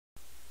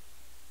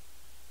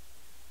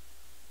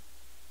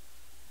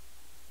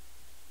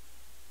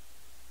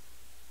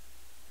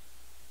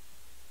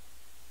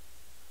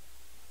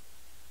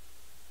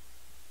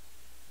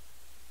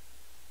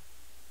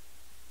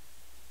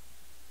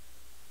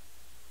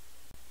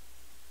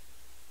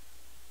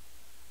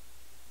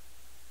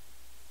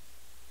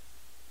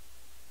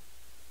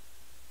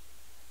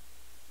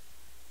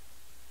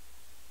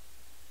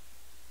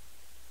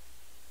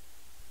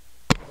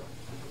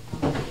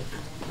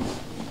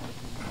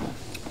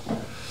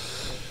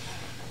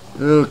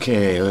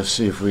Okay, let's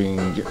see if we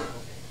can get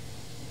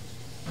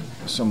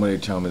somebody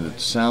to tell me that the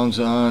sound's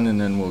on,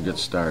 and then we'll get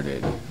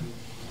started.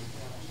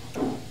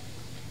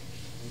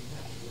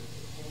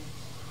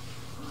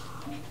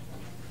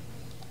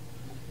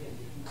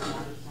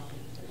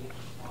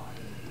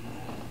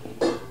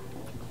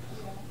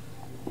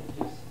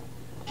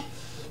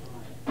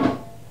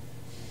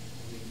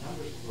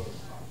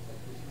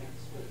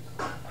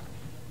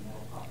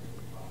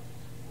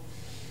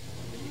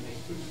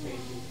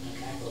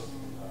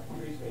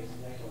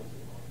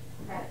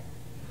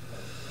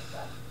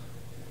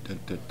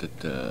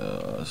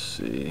 Let's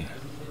see.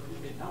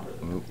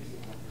 Oop.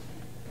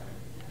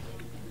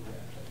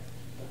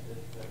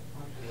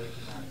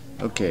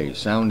 Okay,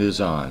 sound is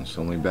on.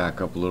 So let me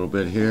back up a little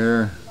bit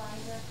here.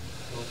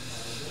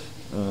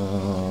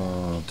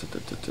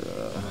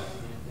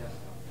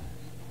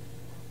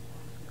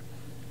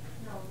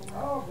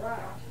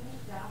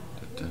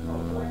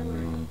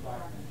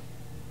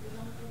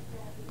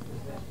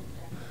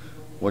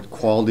 What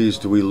qualities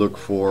do we look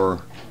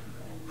for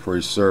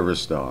a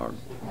service dog?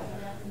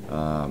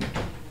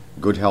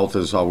 Good health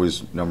is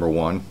always number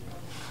one.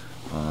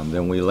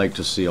 Then we like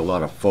to see a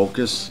lot of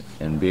focus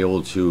and be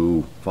able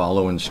to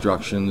follow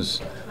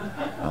instructions,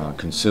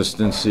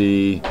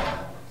 consistency,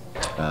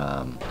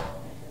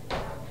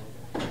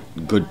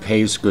 good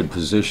pace, good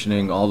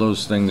positioning, all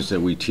those things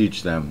that we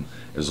teach them.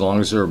 As long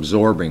as they're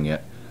absorbing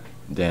it,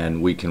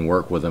 then we can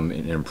work with them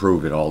and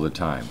improve it all the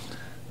time.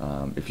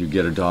 If you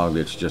get a dog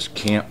that just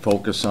can't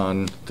focus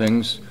on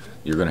things,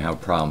 you're going to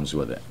have problems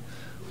with it.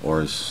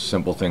 Or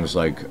simple things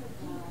like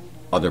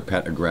other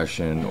pet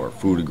aggression or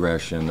food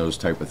aggression, those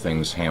type of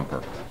things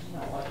hamper.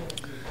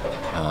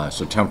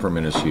 So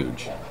temperament is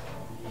huge.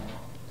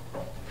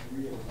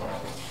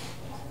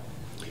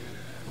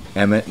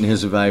 Emmett and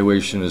his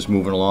evaluation is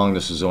moving along.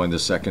 This is only the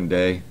second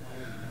day,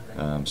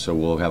 so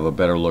we'll have a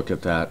better look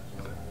at that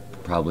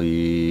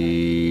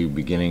probably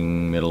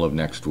beginning, middle of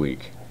next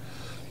week.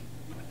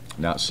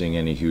 Not seeing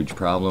any huge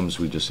problems,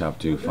 we just have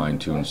to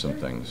fine-tune some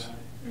things.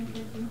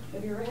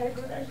 Have you ever had a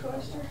good egg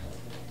cluster?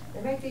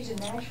 They make these in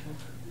Nashville.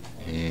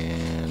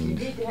 And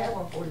you need to have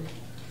one for them.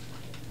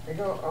 They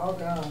go all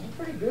gone.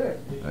 They're pretty good.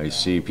 I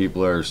see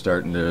people are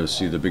starting to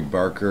see the Big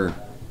Barker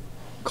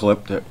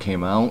clip that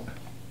came out.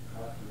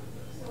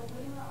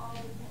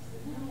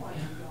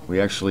 We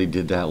actually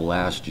did that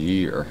last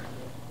year.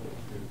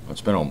 Well,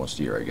 it's been almost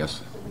a year, I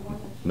guess.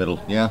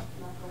 Yeah.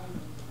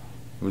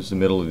 It was the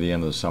middle of the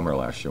end of the summer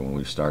last year when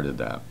we started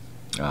that.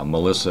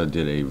 Melissa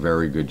did a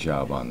very good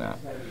job on that.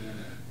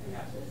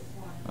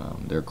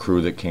 Their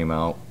crew that came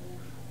out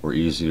were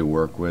easy to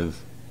work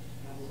with,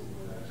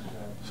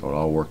 so it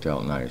all worked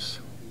out nice.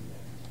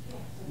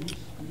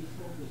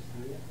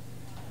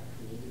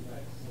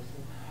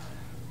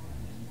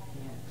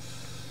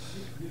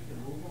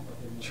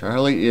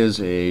 Charlie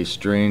is a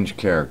strange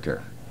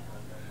character.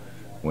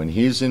 When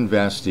he's in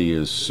vest, he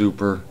is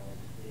super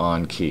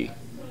on key.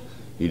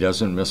 He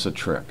doesn't miss a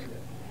trick.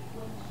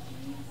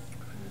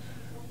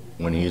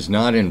 When he's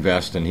not in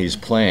vest and he's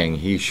playing,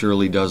 he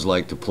surely does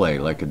like to play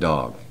like a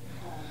dog.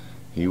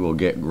 He will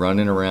get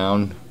running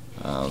around.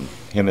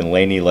 Him and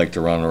Lainey like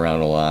to run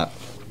around a lot.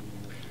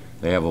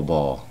 They have a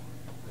ball.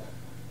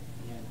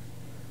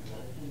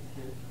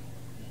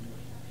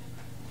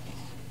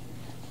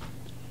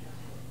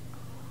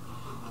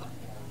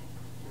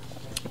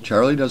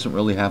 Charlie doesn't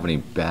really have any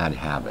bad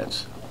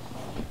habits.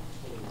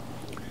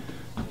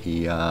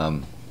 He,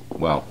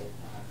 well,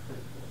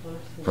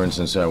 for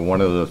instance, one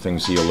of the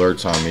things he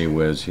alerts on me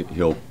was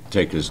he'll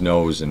take his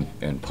nose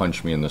and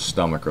punch me in the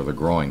stomach or the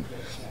groin.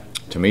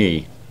 To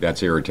me,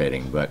 that's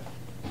irritating, but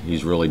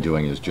he's really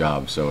doing his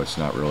job, so it's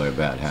not really a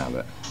bad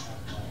habit.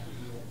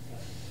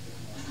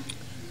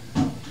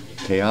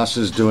 Chaos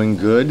is doing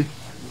good.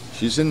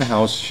 She's in the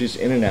house. She's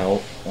in and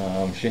out.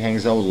 She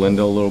hangs out with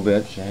Linda a little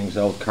bit. She hangs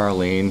out with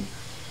Carlene.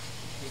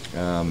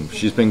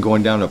 She's been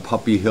going down to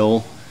Puppy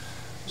Hill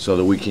so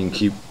that we can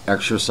keep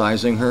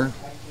exercising her.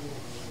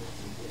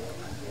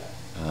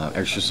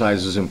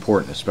 Exercise is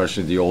important,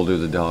 especially the older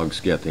the dogs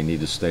get. They need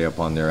to stay up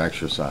on their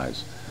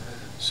exercise.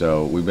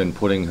 So we've been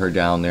putting her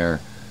down there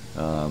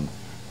to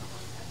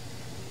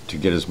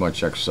get as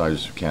much exercise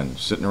as we can.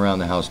 Sitting around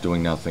the house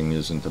doing nothing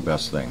isn't the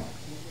best thing,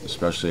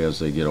 especially as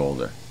they get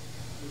older.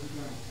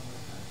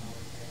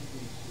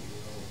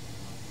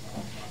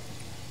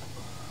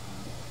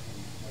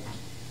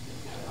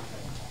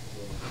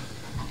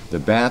 The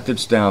bat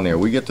that's down there,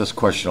 we get this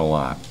question a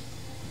lot.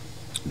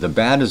 The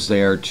bat is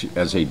there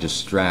as a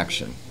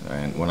distraction,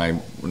 and what I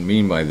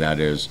mean by that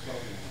is,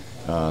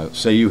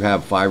 say you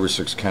have 5 or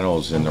 6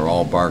 kennels and they're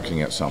all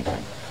barking at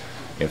something.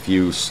 If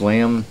you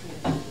slam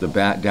the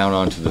bat down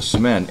onto the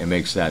cement, it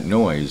makes that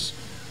noise.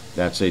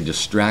 That's a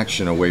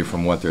distraction away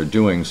from what they're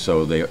doing,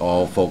 so they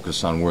all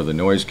focus on where the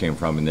noise came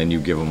from, and then you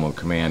give them a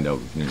command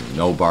of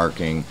no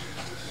barking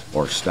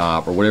or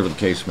stop or whatever the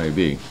case may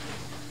be.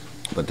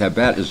 But that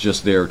bat is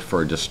just there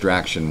for a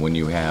distraction when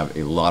you have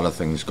a lot of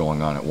things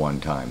going on at one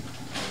time.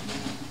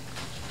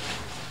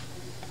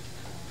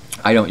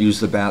 I don't use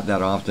the bat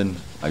that often.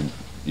 I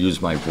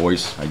use my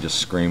voice. I just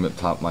scream at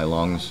the top of my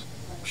lungs.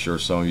 I'm sure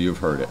some of you have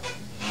heard it.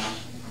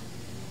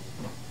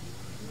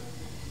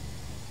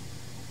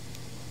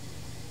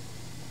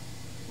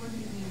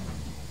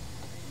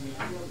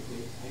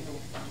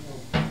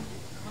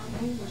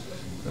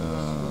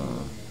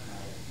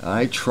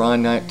 I try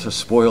not to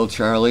spoil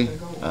Charlie.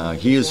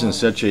 He is in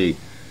such a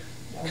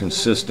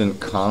consistent,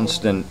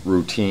 constant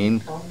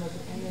routine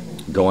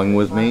going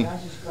with me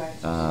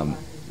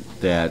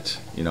that,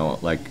 you know,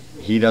 like,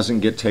 he doesn't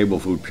get table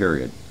food,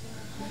 period.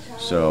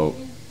 So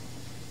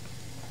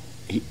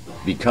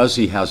because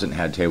he hasn't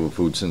had table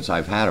food since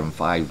I've had him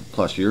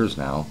 5+ years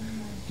now,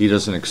 he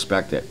doesn't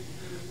expect it.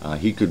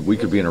 We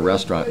could be in a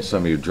restaurant and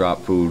somebody would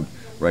drop food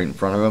right in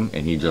front of him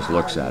and he just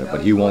looks at it,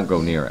 but he won't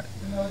go near it.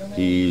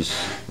 He's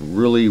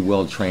really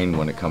well trained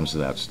when it comes to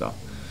that stuff.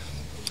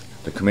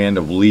 The command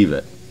of leave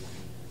it.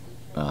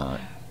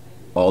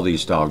 All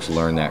these dogs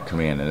learn that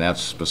command, and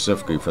that's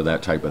specifically for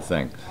that type of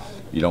thing.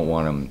 You don't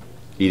want them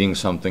eating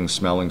something,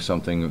 smelling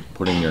something,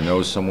 putting their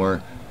nose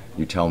somewhere.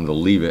 You tell them to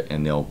leave it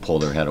and they'll pull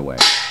their head away.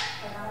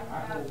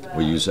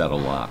 We use that a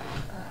lot.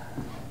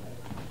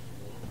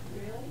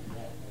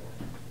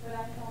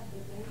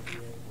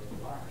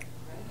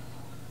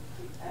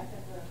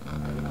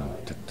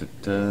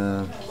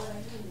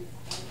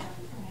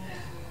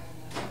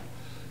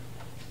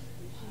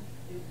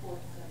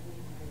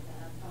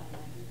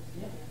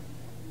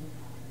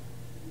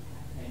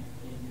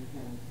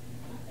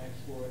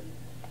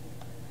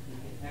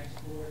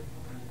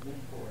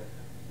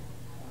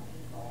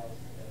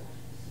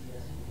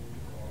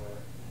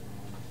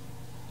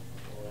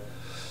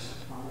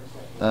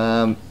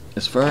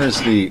 As far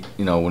as the,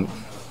 you know, when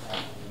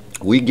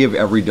we give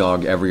every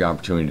dog every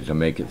opportunity to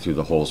make it through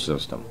the whole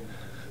system.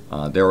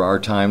 There are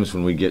times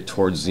when we get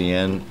towards the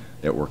end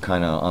that we're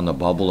kind of on the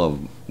bubble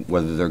of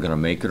whether they're going to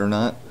make it or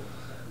not.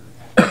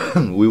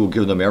 We will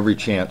give them every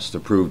chance to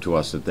prove to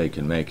us that they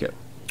can make it.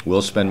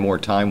 We'll spend more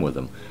time with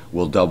them.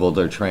 We'll double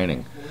their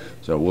training.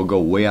 So we'll go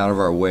way out of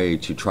our way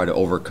to try to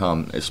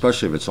overcome,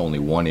 especially if it's only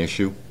one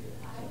issue.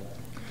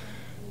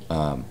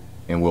 And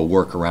we'll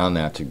work around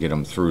that to get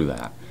them through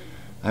that.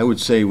 I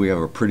would say we have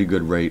a pretty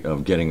good rate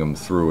of getting them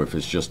through if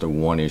it's just a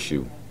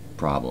one-issue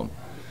problem.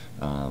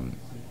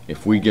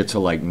 If we get to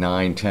like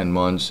 9-10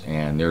 months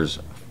and there's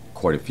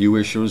quite a few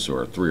issues,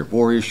 or 3 or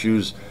 4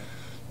 issues,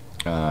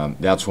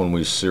 that's when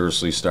we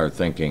seriously start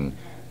thinking,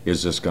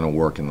 is this going to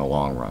work in the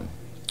long run?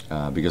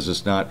 Because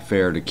it's not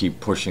fair to keep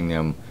pushing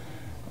them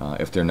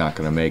if they're not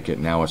going to make it.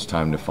 Now it's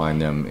time to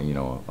find them, you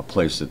know, a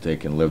place that they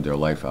can live their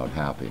life out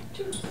happy.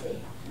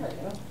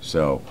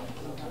 So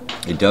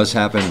it does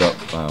happen,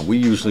 but we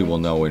usually will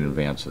know in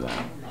advance of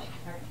that.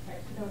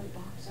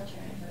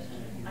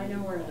 I know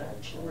where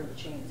the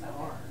chains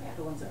are,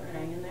 the ones that are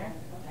hanging there.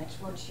 That's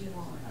what you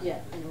want. Yeah,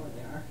 I know where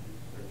they are.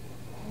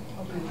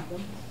 I'll bring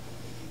them.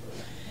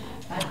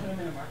 I put them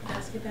in a market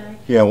basket bag.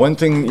 Yeah, one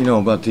thing, you know,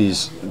 about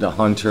the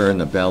Hunter and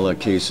the Bella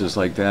cases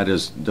like that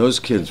is those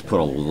kids put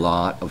a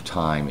lot of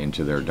time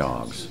into their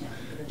dogs.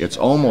 It's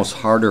almost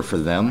harder for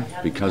them,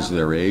 because of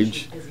their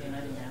age,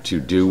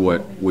 to do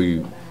what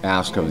we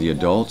ask of the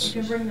adults,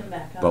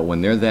 but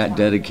when they're that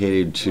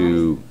dedicated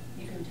to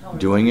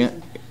doing it,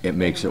 it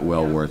makes it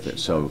well worth it.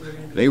 So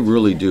they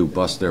really do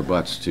bust their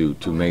butts to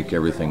make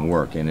everything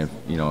work, and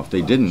if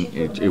they didn't,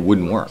 it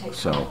wouldn't work.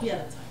 So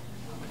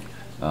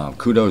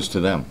kudos to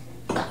them.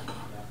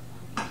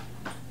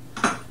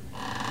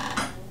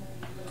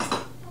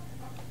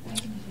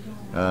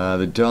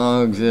 The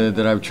dog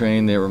that I've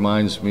trained that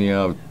reminds me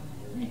of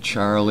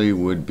Charlie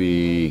would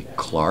be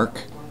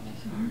Clark,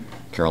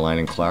 Caroline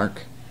and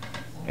Clark,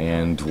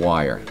 and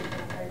Dwyer.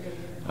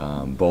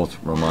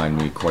 Both remind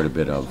me quite a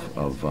bit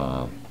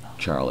of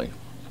Charlie.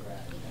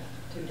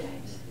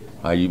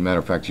 Matter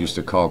of fact, used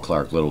to call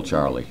Clark Little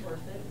Charlie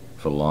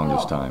for the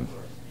longest time.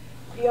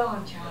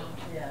 Beyond child.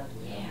 Yeah,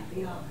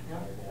 beyond.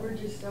 We're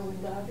just so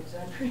in love, it's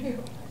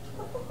unreal.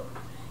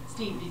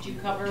 Steve, did you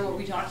cover what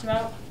we talked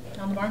about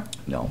on the barn?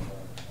 No,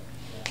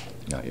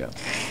 not yet.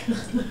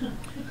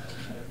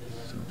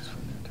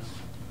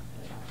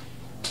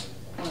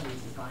 One of these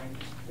is fine.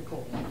 The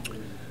cold one.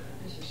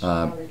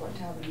 What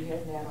time are you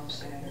heading out on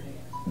Saturday?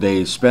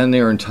 They spend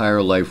their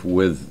entire life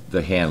with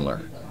the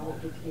handler.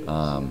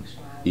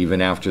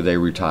 Even after they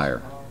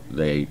retire,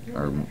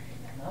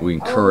 we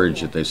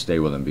encourage that they stay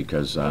with them,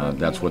 because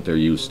that's what they're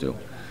used to.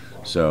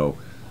 So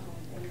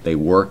they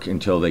work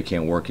until they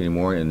can't work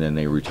anymore, and then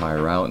they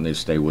retire out and they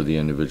stay with the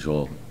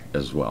individual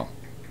as well.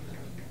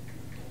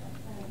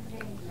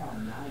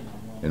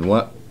 And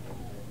what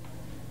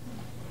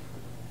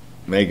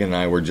Megan and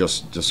I were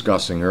just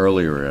discussing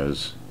earlier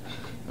is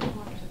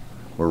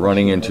we're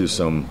running into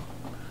some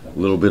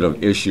little bit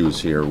of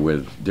issues here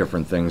with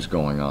different things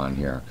going on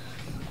here,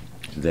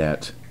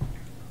 that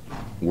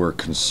we're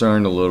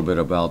concerned a little bit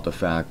about the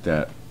fact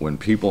that when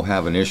people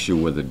have an issue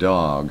with a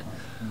dog,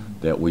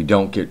 that we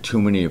don't get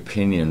too many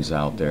opinions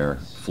out there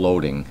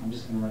floating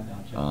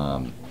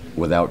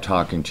without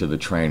talking to the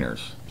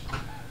trainers.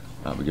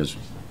 Because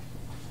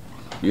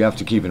you have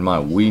to keep in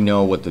mind, we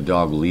know what the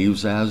dog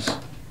leaves as,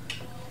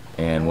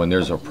 and when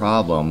there's a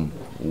problem,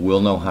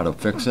 will know how to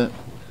fix it.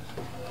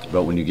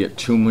 But when you get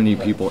too many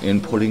people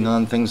inputting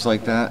on things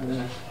like that,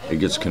 it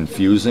gets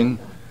confusing,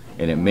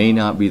 and it may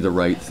not be the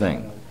right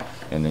thing.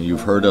 And then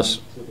you've heard us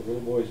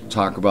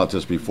talk about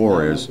this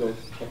before, is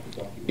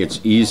it's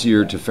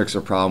easier to fix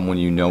a problem when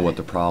you know what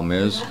the problem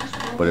is,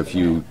 but if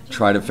you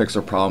try to fix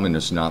a problem and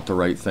it's not the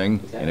right thing,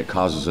 and it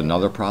causes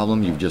another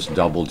problem, you've just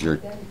doubled your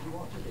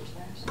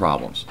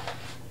problems,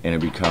 and it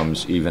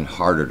becomes even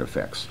harder to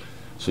fix.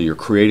 So you're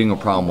creating a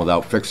problem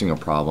without fixing a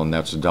problem.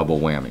 That's a double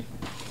whammy.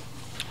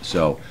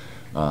 So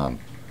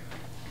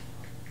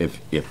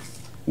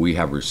if we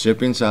have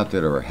recipients out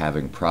there that are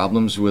having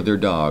problems with their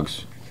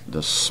dogs,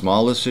 the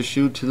smallest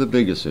issue to the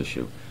biggest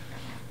issue,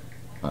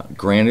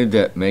 granted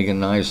that Megan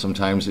and I,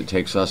 sometimes it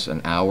takes us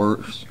an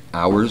hours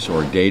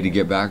or a day to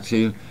get back to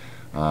you,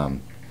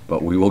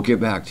 but we will get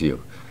back to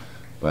you.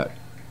 But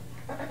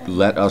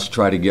let us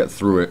try to get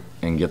through it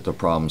and get the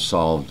problem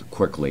solved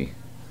quickly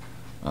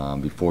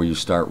before you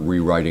start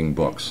rewriting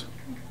books.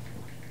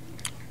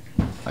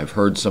 I've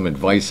heard some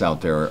advice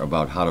out there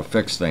about how to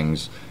fix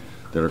things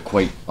that are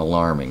quite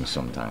alarming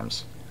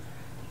sometimes.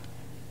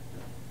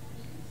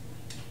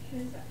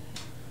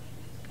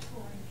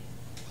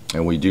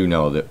 And we do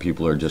know that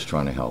people are just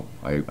trying to help.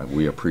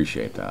 We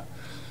appreciate that.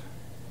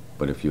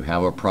 But if you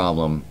have a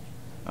problem,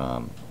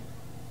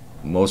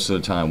 most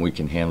of the time we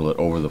can handle it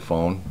over the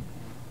phone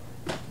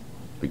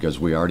because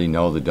we already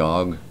know the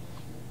dog.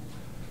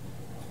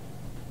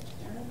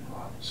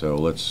 So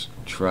let's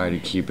try to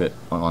keep it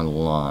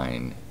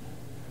online.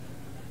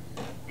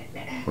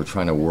 We're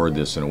trying to word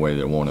this in a way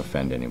that won't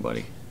offend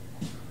anybody.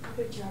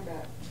 Good job,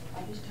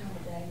 I just told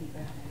my daddy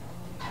about it.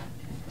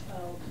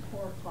 Oh,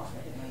 4 o'clock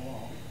I hit my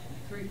wall.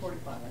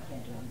 3:45 I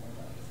can't do any more of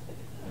those.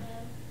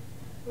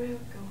 Well,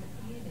 going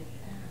in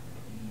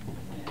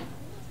and out.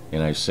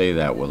 And I say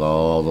that with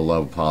all the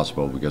love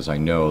possible because I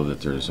know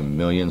that there's a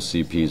million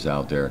CPs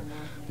out there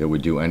that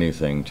would do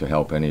anything to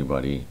help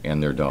anybody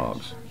and their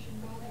dogs.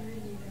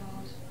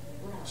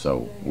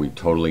 So we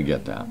totally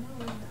get that.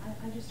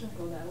 I just don't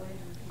go that way.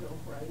 I go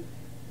right.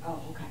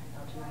 Oh, okay.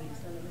 Out to right.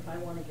 So that if I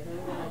want to get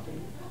over, I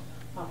can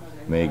pop on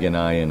there. Megan,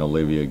 I, and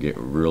Olivia get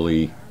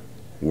really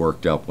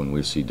worked up when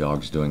we see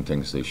dogs doing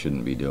things they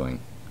shouldn't be doing.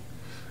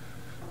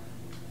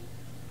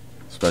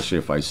 Especially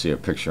if I see a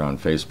picture on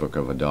Facebook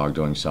of a dog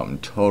doing something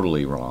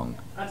totally wrong.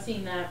 I've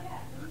seen that.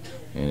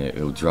 And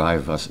it'll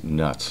drive us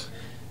nuts.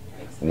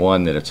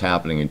 One, that it's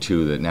happening, and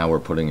two, that now we're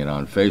putting it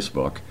on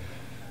Facebook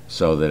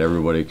so that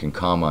everybody can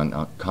comment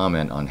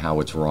on how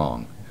it's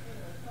wrong.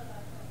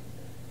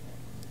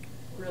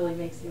 Really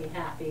makes me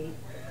happy.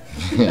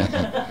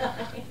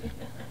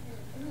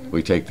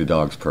 We take the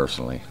dogs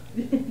personally.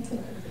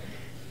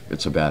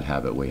 It's a bad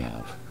habit we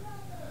have.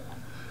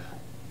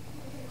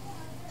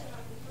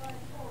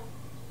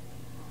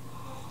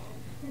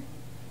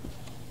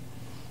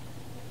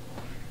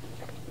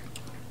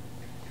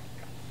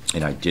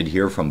 And I did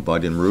hear from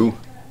Bud and Rue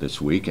this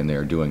week, and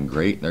they're doing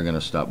great. They're going to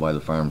stop by the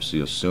farm and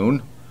see us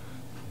soon.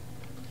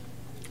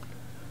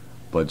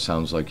 Bud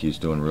sounds like he's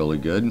doing really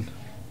good.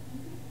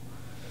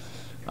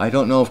 I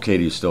don't know if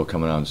Katie's still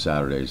coming on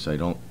Saturdays. I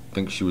don't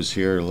think she was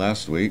here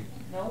last week.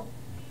 Nope.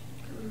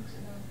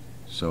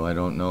 So I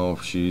don't know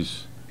if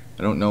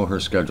I don't know her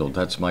schedule.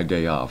 That's my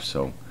day off,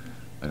 so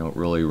I don't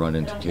really run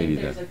into Katie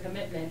I don't think there. there's a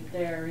commitment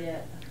there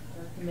yet,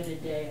 or a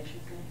committed day, I should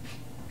say.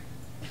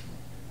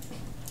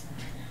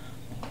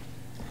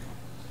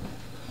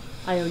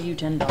 I owe you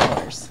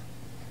 $10.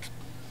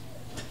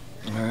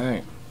 All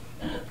right.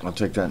 I'll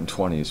take that in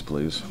 20s,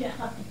 please. Yeah.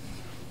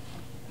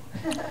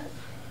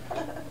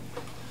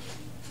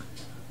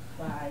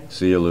 Bye.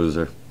 See you,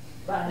 loser.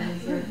 Bye,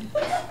 loser.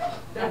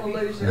 Double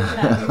loser.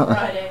 Happy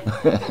Friday.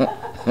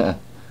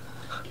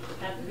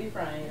 Happy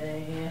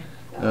Friday.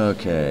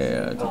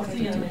 Okay. I'll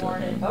see you in the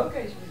morning.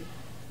 Okay, sweetie.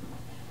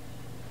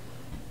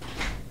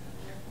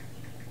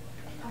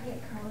 I'll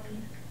get Carly.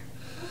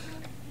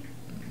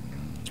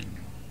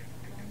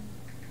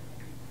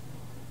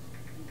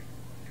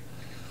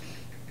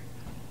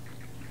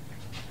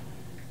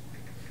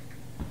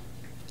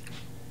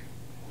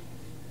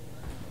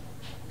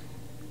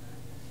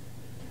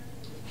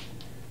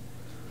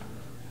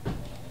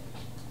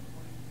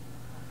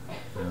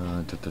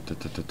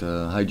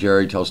 Hi,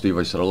 Jerry. Tell Steve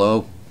I said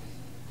hello.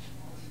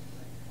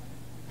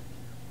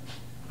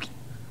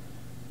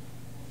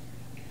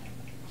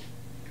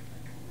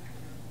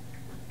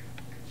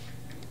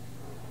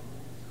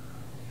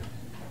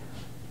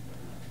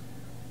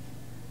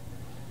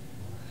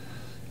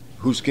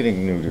 Who's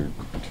getting neutered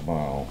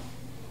tomorrow?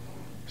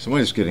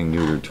 Somebody's getting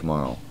neutered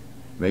tomorrow.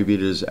 Maybe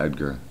it is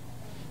Edgar.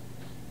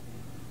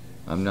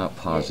 I'm not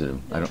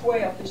positive. I The don't.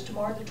 12th, is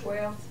tomorrow the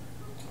 12th?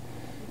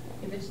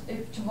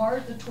 If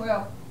tomorrow's the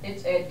 12th,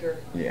 it's Edgar.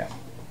 Yeah.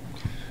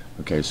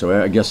 Okay,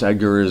 so I guess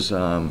Edgar is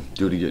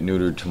due to get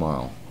neutered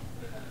tomorrow.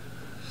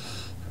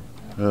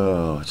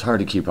 Oh, it's hard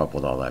to keep up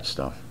with all that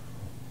stuff.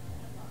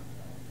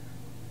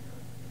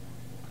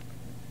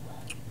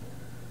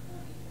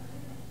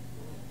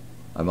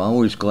 I'm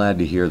always glad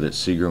to hear that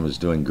Seagram is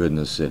doing good in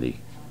the city.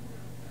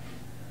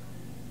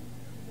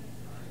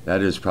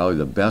 That is probably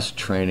the best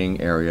training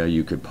area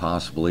you could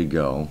possibly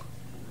go.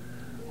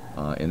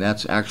 And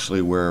that's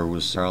actually where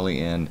was Charlie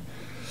and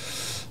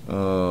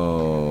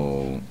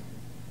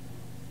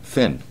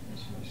Finn.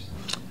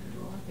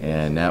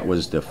 And that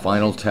was the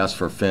final test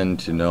for Finn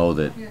to know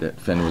that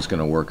Finn was going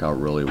to work out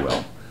really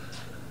well.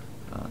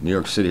 New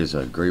York City is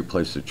a great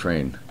place to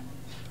train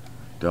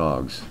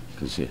dogs,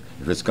 because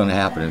if it's going to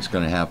happen, it's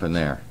going to happen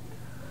there.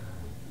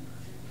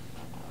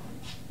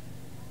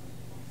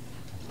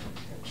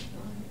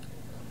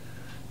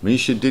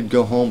 Misha did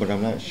go home, but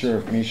I'm not sure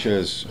if Misha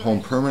is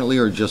home permanently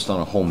or just on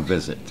a home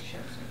visit.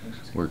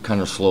 We're kind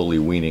of slowly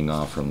weaning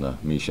off from the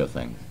Misha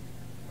thing.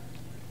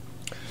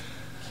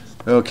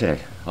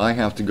 Okay, I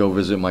have to go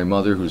visit my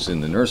mother who's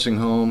in the nursing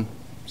home,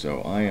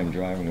 so I am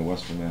driving to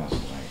Western Mass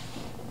tonight.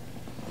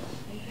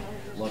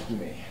 Lucky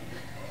me.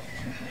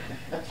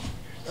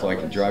 So I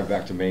can drive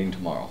back to Maine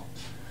tomorrow.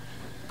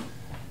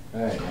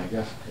 Alright, I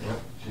guess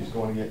she's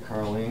going to get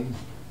Carlene.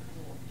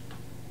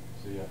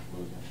 See ya,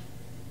 loser.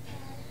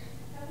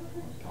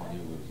 Calling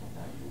you loser,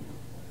 not you.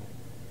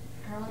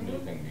 It's a new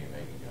thing me and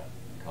Megan got.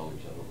 Call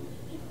each other losers.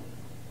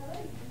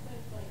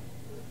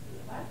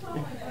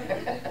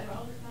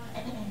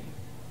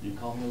 You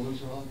call me a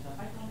loser all the time?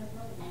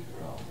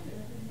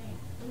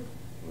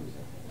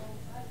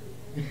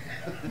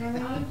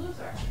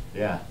 Loser.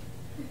 Yeah.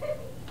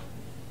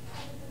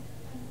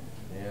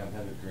 Yeah, I've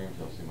had a dream to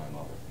see my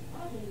mother.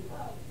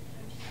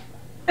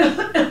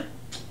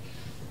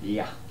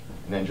 Yeah.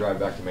 And then drive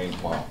back to Maine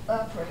tomorrow.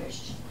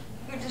 Finished.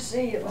 Good to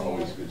see you, man.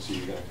 Always good to see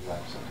you. You gotta come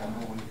back sometime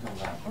when you come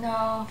back.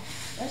 No,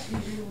 that's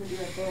usually when we do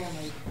a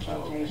family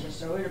vacation,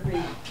 so it'll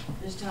be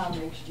this time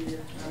next year,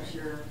 I'm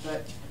sure,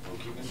 but. We'll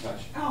keep in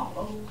touch.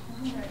 Oh.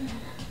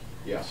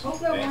 Yes. Hope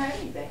you don't have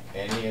anything.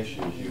 Any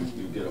issues, you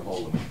get a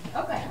hold of me.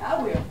 Okay,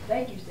 I will.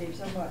 Thank you, Steve,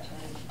 so much,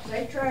 honey.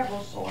 Safe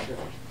travels. Oh, I do.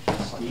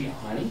 Steve,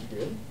 honey,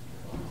 really?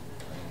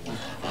 Look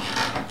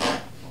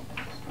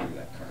at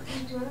that card.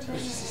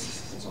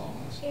 It's all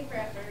on this. Hey,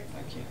 Bradford. I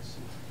can't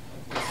see.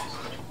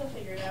 We'll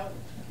figure it out.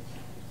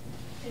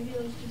 Maybe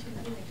you'll just do some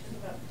pictures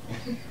about.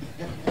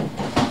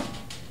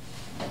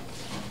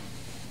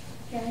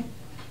 Okay.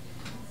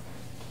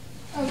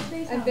 Oh,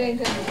 Steve's And not. Ben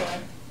took it away.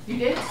 You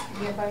did?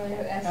 Yeah, finally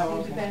asked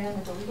Oh, Steve to okay. ban on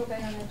it, but we go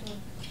ban on that too.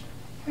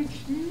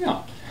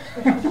 No.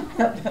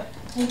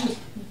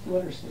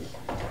 Let her sleep.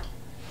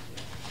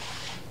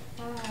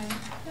 Bye.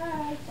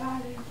 Bye.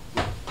 Bye.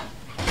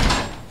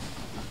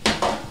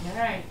 All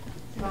right.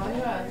 All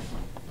yours.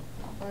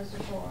 Where's the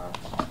door?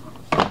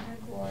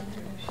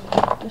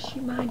 Does she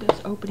mind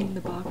us opening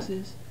the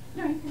boxes?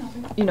 No, you can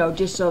open it. You know,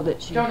 just so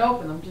that she. Don't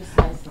open them, just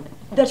slice them.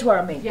 That's what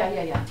I mean.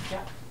 Yeah.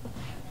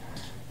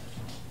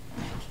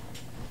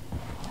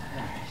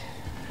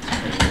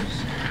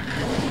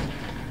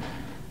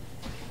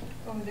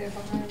 Over there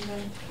behind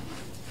them.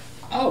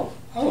 Oh.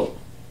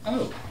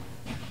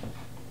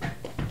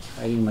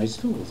 Hiding my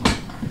stools.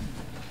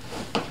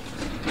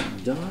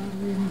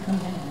 Darling,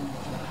 come on.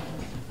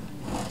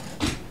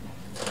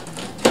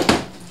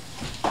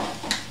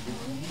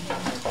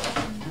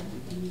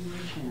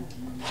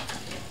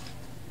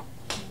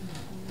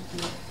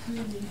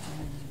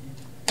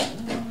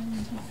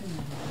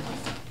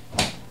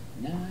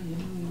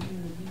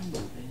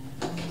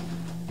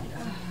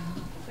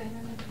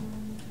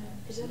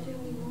 Is that the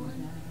only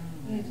one?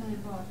 Yeah, it's only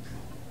one.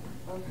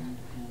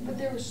 Okay. But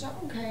there was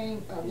something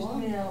came, a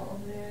long.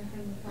 Over there.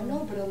 I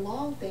know, but a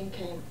long thing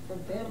came from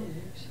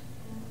Betty's.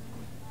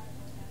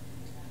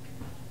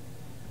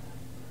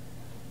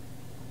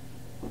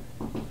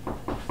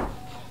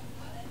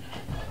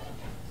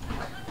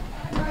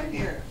 Right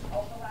here.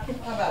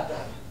 How about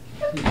that?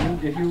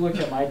 If you look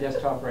at my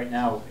desktop right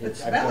now,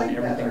 It's I've done smelling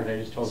everything better. that I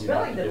just told It's you not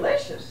smelling to do.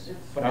 delicious. It's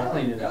But I'll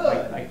clean it up.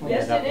 good. I clean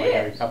Yes, it up it like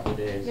every is. couple of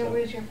days. Yeah, so-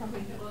 where's your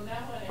puppy? Well,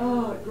 that one.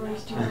 Oh,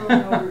 Grace, to go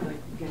over.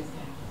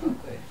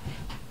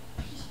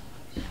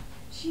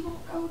 She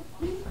won't go.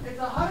 It's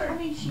 100. I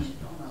mean, she's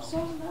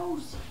so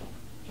nosy.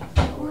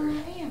 Where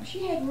I am.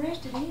 She hadn't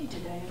rested any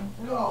today.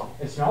 No.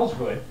 It smells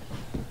good.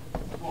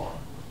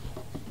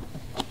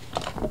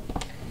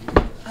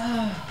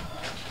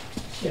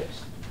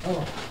 Chips.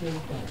 Oh, here we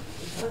go.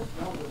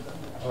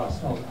 Oh, it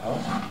smells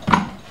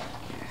awesome.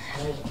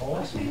 Smells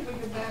awesome. we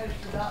can manage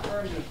to not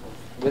burn this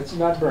one. It's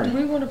not Do burning.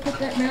 we want to put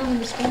that now in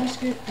this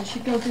basket? Does she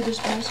go through this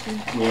basket?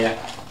 Yeah.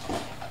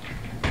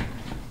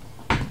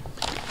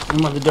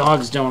 And when the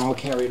dog's done, I'll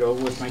carry it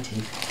over with my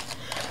teeth.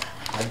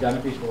 I've done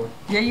it before.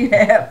 Yeah, you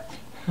have.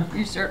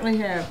 You certainly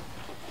have.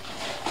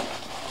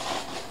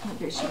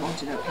 Okay, she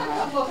wants it up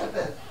high. Look at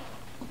this.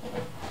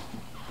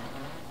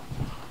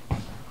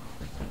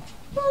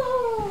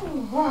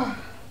 Oh,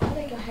 I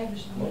think I have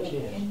this Oh,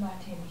 yeah. in my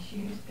tennis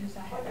shoes because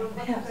I have them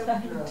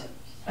outside.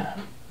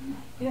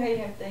 You know, you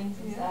have things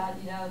inside,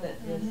 you know,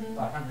 that just.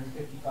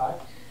 555.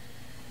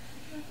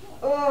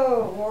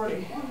 Oh,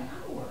 Lordy.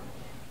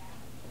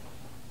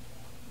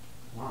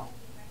 Wow.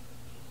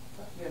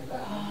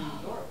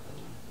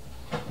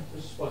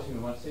 This is supposed to be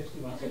 160,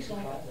 165,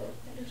 or? That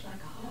looks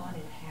like a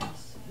haunted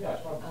house. Yeah,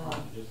 it's probably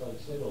just like I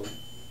said, it'll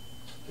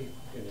keep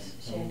getting.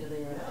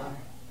 Chandelier up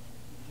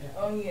there.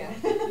 Oh, yeah.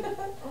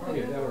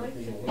 Probably that would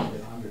be a little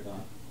bit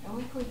underdone. And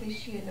we put this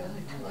shit on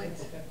the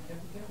lights.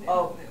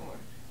 Oh.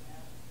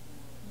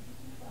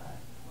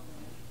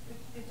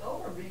 It's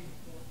over, big.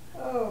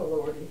 Oh,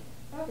 Lordy.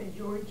 I've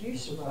enjoyed you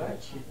so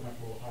much.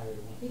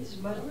 It's as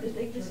much, I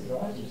think this is as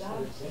much as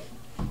I've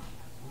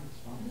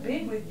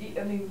been with you.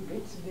 I mean,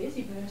 it's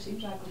busy, but it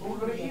seems like We're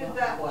gonna eat it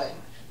that way.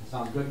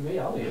 Sounds good to me,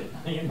 I'll eat it.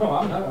 You know,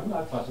 I'm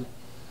not fussy.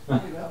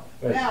 There you go.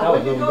 But that Now, was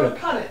when you a go little to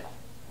bit- cut it,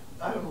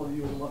 I don't know if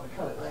you would want to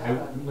cut it that way.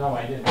 No,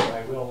 I didn't, but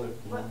I will if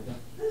you want me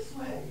to. This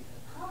way,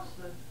 across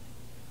the,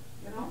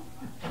 you know?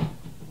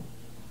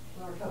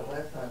 Never cut it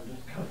last time,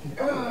 just cut it.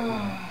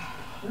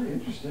 Very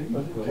interesting, but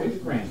it Go with the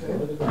tastes grain, the go same.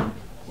 with the grain.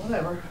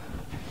 Whatever.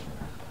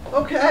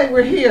 Okay,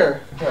 we're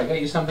here. Here, I got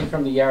you something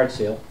from the yard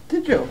sale.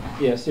 Did you?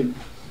 Yes,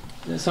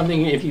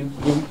 something if you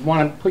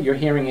want to put your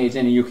hearing aids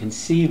in and you can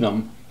see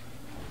them.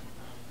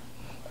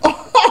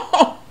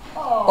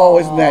 Oh,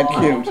 isn't that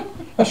cute?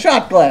 A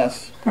shot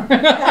glass.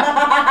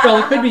 Well,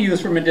 it could be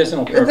used for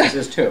medicinal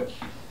purposes too.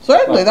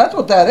 Certainly, that's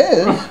what that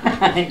is.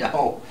 I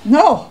know.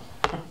 No.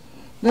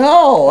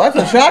 No, that's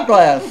a shot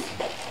glass.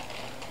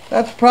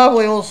 That's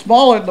probably a little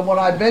smaller than the one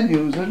I've been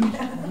using.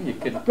 You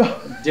could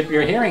dip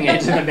your hearing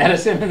aids in the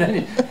medicine and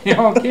then you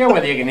don't care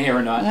whether you can hear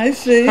or not. I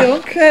see,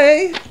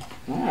 okay.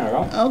 I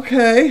don't know.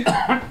 Okay.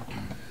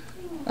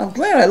 I'm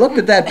glad I looked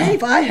at that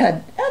beef.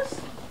 I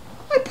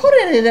put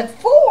it in at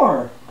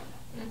 4.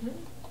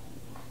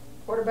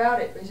 What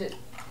about it? Is it?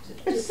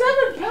 It's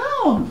 7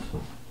 pounds.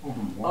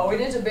 Oh,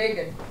 it is a big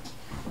one.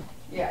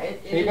 Yeah,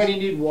 it is. Anybody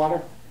need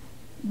water?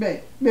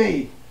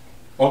 Me.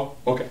 Oh,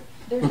 okay.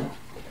 There's a,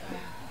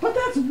 But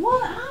that's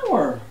 1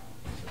 hour.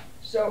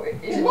 so is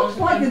It it? looks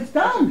like it's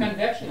done.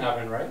 Convection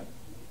oven, right?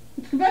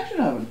 It's convection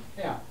oven.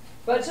 Yeah.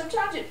 But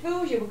sometimes it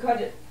fools you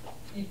because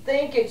you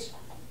think it's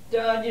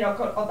done, you know,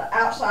 'cause on the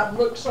outside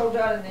looks so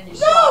done, and then you.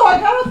 No, I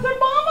got a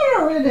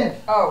thermometer in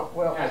it. Oh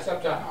well. Yeah, it's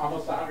up to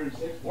almost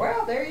 160.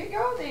 Well, there you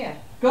go then.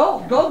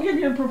 Go give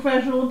your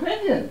professional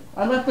opinion.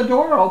 I left the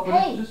door open.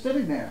 Hey. It's just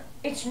sitting there.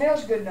 It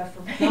smells good enough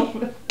for me.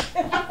 Nope.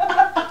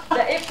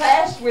 It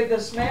passed with the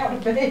smell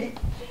to me.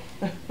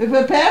 If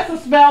it passes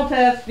the smell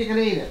test, you can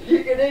eat it.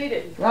 You can eat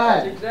it. Right.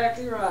 That's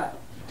exactly right.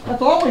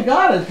 That's all we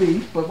got is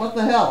beef, but what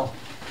the hell?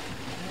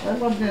 I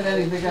wasn't in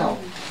anything else.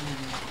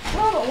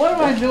 Well, what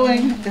am I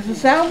doing? Is the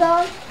sound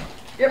on?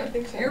 Yep,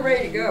 you're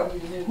ready to go.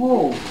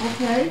 Oh,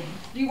 okay.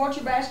 Do you want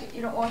your basket?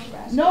 You don't want your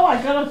basket? No,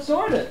 I gotta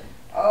sort it.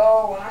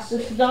 Oh, I see.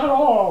 It's not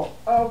all.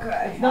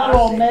 Okay. It's not I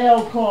all see.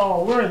 mail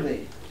call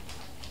worthy.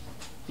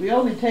 We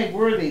only take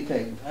worthy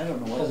things. I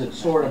don't know what. Because it's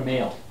sort of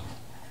male.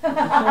 It's a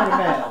sort of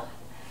mail.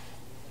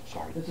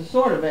 Sorry. It's a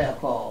sort of mail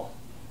call.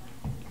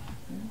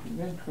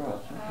 Red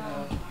Cross.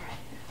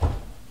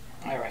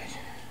 All right.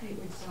 I hate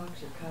when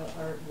socks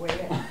are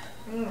wet.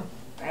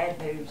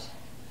 Bad news.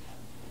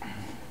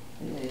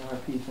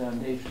 AARP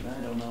Foundation.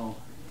 I don't know.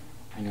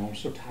 I know, I'm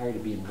so tired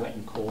of being wet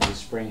and cold this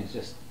spring. It's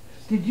just,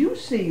 Did you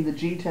see the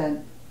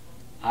G10?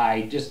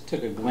 I just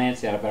took a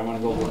glance at it, but I want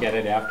to go look at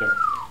it after.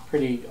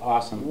 Pretty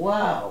awesome.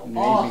 Wow. Amazing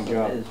Awesome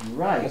job. is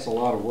right. That's a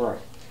lot of work.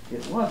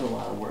 It was a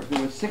lot of work.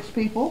 There were 6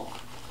 people,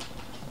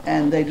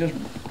 and they just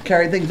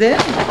carried things in,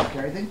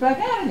 carried things back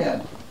out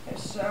again.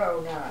 It's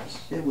so nice.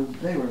 They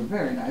were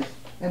very nice,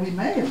 and we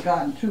may have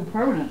gotten 2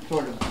 permanent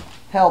sort of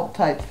help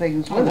type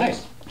things Oh, with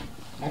nice. it.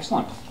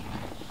 Excellent.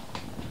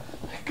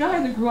 A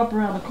guy that grew up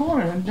around the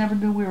corner and never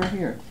knew we were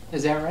here.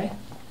 Is that right?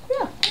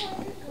 Yeah,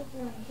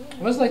 It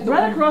was like the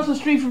right one- across the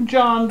street from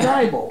John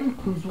Geibel,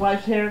 whose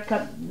wife's hair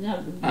cut.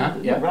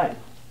 Yeah. Right.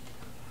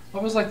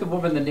 What was like the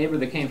woman, the neighbor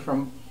that came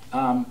from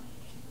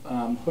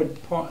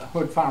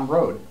Hood Farm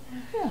Road?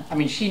 Yeah. I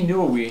mean, she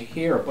knew we were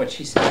here, but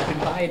she said, I've been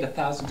by it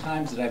 1,000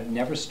 times and I've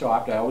never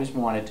stopped. I always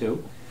wanted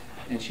to.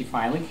 And she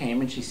finally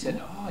came and she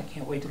said, oh, I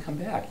can't wait to come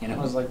back. You know, I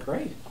was like,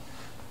 great.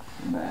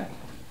 Come back.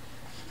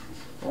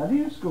 What are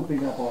you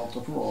scooping up off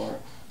the floor?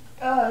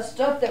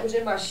 Stuff that was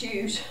in my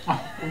shoes.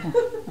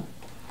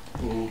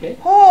 Okay.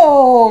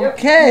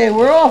 Okay,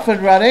 we're off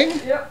and running.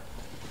 Yep.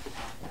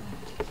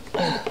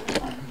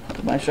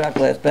 My shot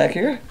glass back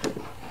here.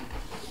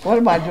 What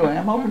am I doing?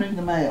 I'm opening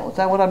the mail. Is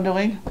that what I'm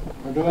doing?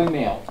 We're doing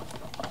mail.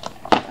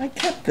 I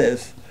kept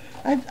this.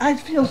 I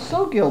feel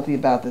so guilty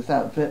about this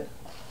outfit.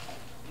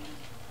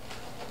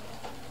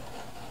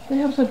 They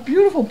have such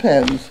beautiful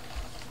pens.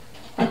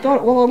 I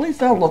thought, well, at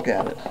least I'll look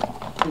at it.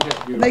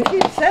 They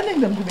keep sending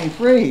them to me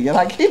free, and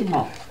I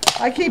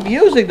keep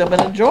using them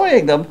and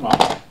enjoying them. Well,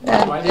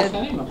 why are they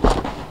sending them?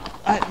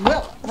 I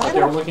But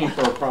they're looking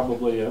for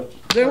probably a...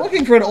 They're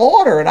looking for an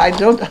order, and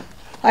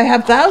I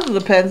have thousands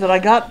of pens that I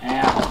got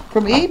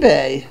from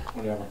eBay.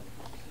 Whatever.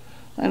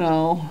 I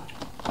know.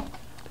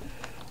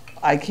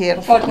 I can't.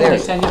 It's like when there- they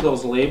send you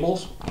those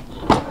labels,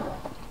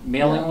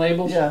 mailing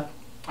labels. Yeah,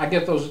 I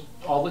get those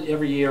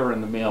every year in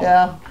the mail.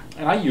 yeah.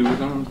 And I use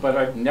them, but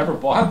I've never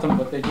bought them,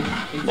 but they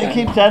just keep They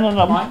keep sending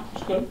them. Fine,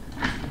 it's good.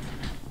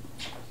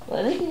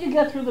 Anything you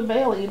get through the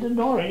mail you didn't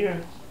order, you're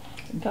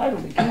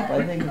entitled to keep,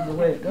 I think is the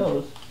way it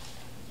goes.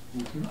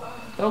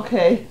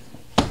 Okay.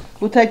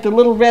 We'll take the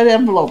little red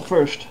envelope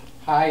first.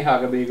 Hi,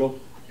 Huggabeagle.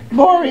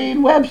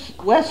 Maureen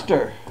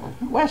Wester,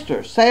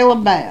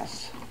 Salem,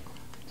 Mass.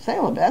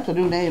 Salem, that's a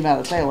new name out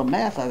of Salem,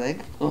 Mass, I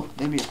think. Oh,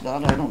 maybe it's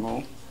not, I don't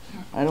know.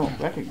 I don't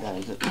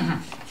recognize it.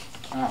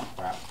 Oh,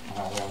 crap.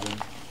 Oh, well then.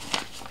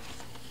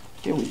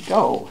 Here we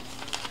go.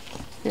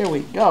 Here we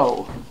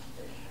go.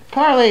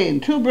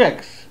 Carlene, 2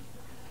 bricks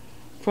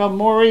from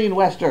Maureen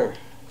Wester.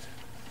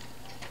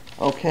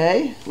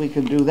 Okay, we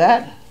can do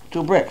that.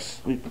 2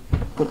 bricks. We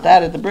put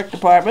that in the brick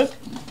department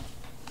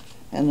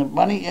and the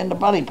money in the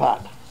money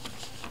pot.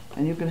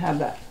 And you can have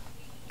that.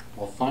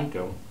 Well, thank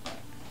you.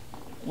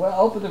 Well,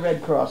 open the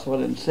Red Cross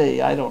one and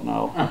see. I don't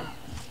know.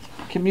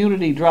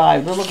 Community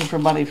Drive. They're looking for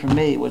money from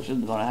me, which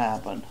isn't going to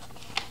happen.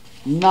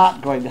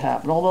 Not going to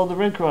happen. Although the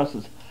Red Cross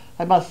is,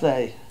 I must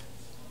say,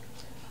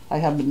 I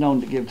have been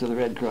known to give to the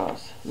Red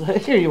Cross.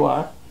 Here you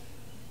are.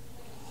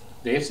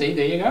 There you see,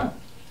 there you go.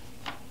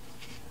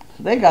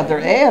 They got their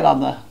ad on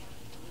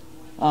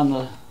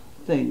the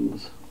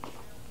things.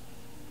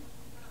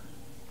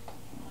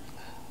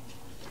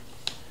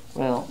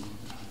 Well,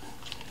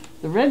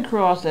 the Red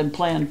Cross and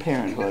Planned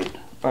Parenthood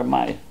are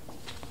my.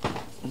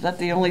 Is that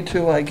the only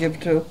 2 I give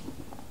to?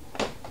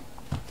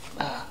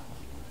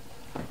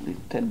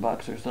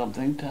 $10 or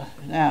something.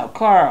 Now,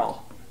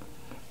 Carl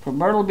from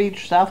Myrtle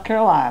Beach, South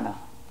Carolina.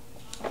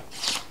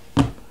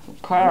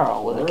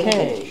 Carl with a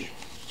K.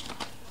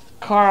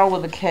 Carl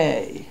with a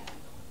K.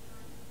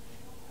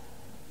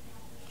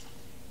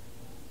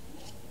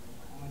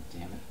 Oh,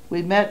 damn it.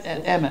 We met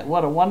at Emmett.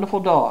 What a wonderful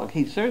dog.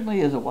 He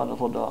certainly is a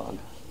wonderful dog.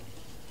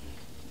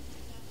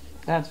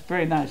 That's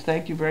very nice.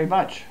 Thank you very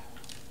much.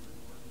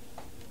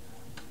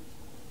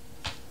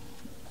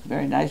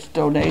 Very nice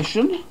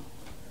donation.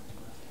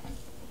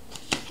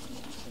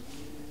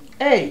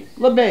 Hey,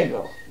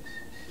 Lumbago.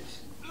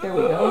 There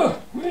we go.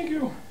 Thank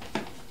you.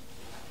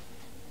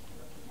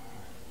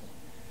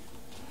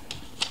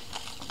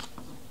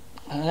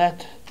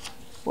 That,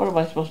 what am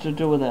I supposed to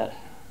do with that?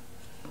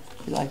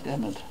 You like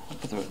Emmett?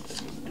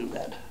 Do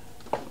that.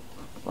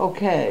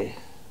 Okay.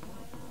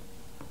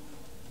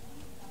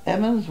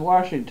 Emmons,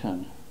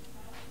 Washington.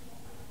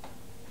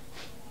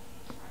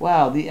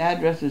 Wow, the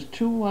address is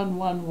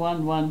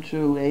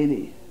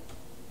 211-112-80.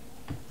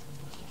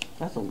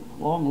 That's a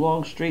long,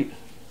 long street.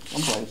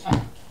 Someplace.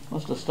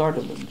 Must have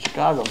started in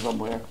Chicago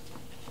somewhere.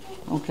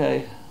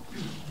 Okay.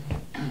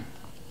 And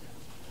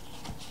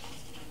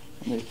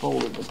they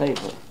folded the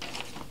paper.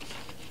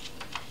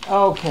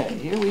 Okay,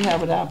 here we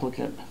have an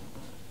applicant.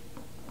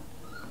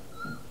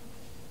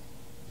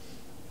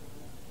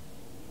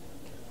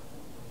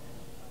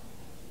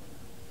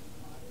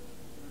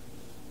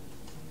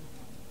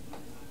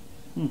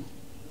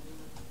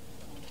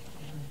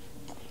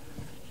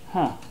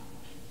 Huh.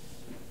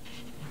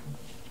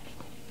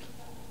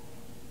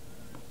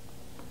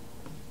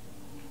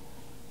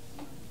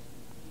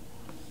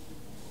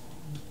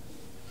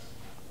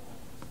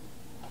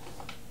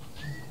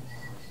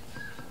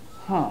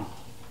 Huh.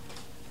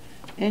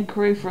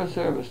 Inquiry for a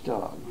service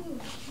dog.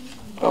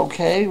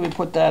 Okay, we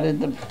put that in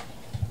the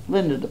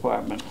Linda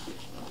department.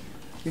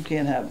 You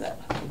can't have that.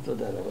 We'll put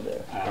that over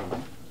there. I don't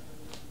know.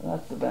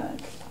 That's the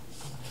bank.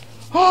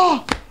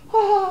 Ah!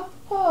 Ah!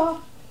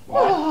 Ah!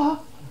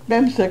 Ah!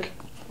 Memsick.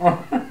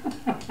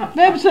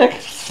 Memsick.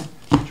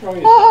 Troy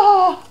is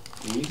Ah!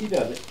 easy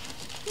does it.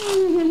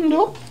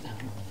 Nope.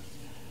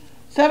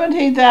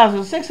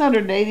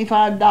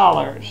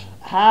 $17,685.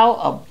 How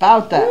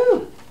about that?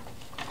 Woo.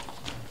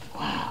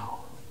 Wow.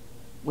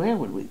 Where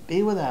would we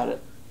be without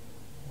it?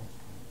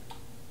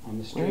 On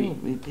the Where street.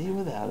 would we be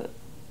without it?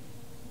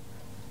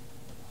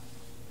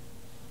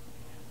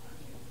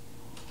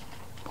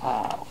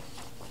 Wow.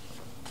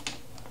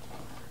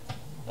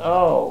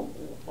 Oh,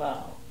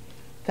 wow.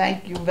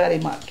 Thank you very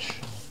much.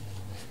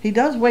 He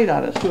does wait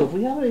on us, too. If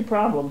we have any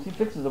problems, he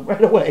fixes them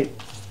right away.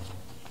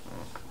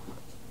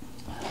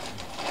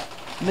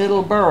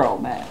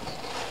 Middleborough, Mass.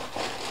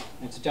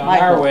 It's down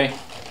Michael. our way.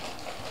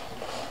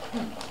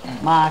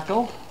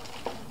 Michael.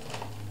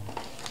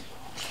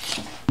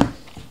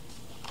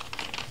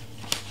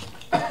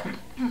 You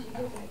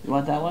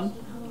want that one?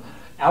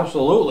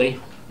 Absolutely.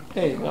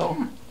 There you go.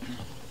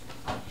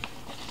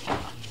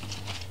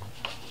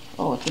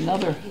 Oh, it's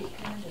another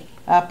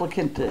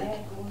applicant to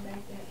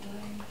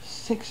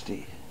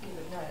 60.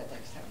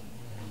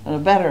 And a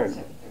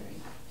veteran.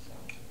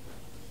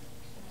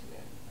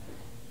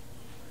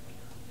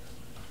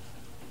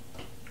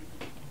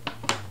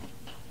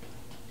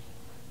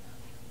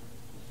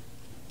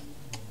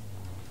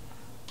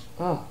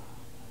 Oh.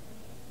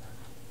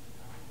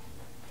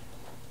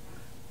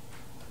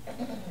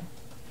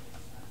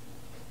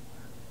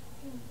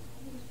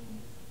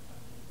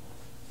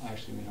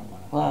 Actually, we don't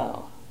want to.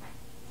 Wow.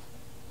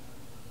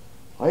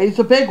 Well, he's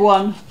a big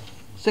one.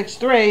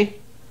 6'3".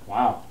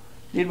 Wow.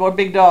 Need more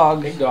big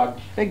dogs. Big dog.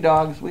 Big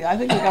dogs. I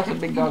think we got some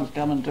big dogs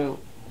coming too.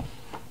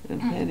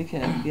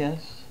 Handicap,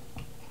 yes.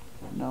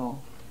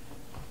 No.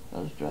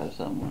 Let's try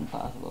something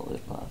impossible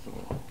if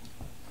possible.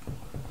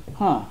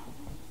 Huh.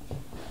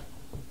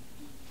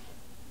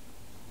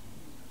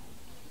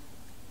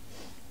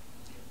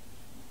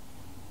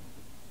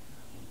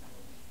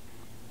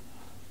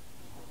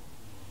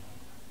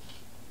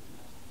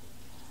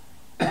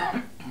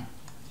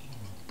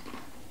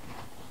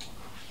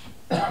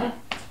 Very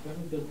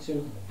good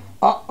too.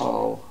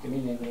 Uh-oh. Give me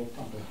an little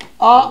tumbler.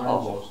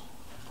 Uh-oh.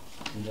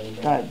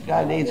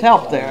 Guy needs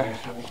help there.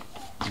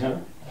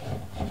 No?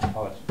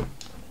 Oh, it's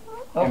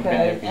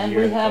Okay, for and we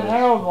years, have but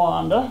Harold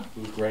Wanda.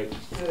 He's great.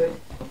 Good.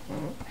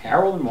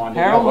 Harold and Wanda.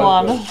 Harold that was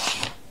Wanda.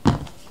 good.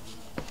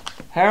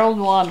 Harold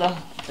Wanda.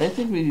 They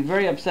think we'd be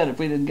very upset if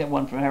we didn't get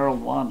one from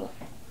Harold Wanda.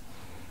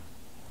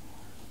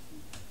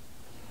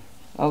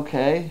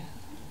 Okay.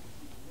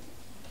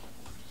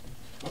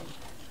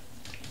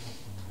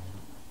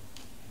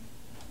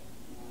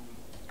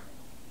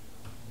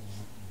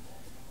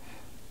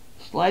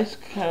 Slice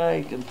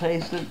cake and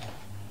paste it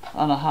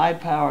on a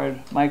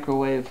high-powered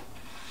microwave.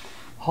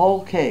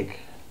 Whole cake.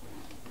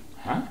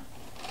 Huh?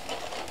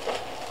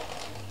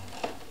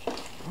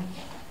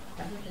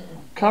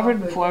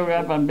 Covered in foil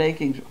wrap on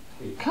baking.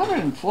 Covered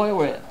in foil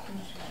wrap.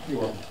 You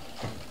will.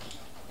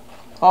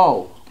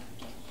 Oh.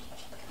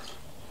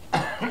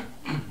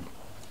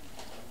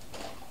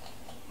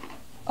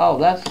 Oh,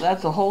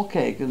 that's a whole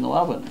cake in the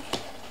oven.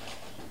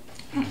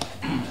 I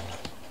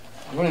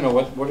want to know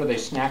what are they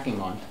snacking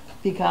on?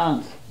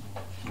 Pecans.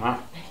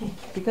 Ah,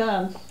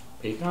 Pecans.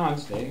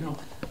 pecans. There you go.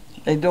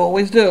 They do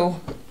always do.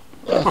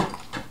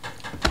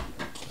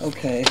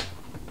 Okay.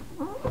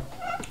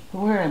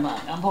 Where am I?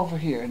 I'm over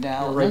here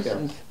now. You're right This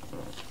there. is.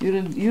 You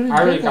didn't I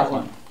already get that got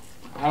one.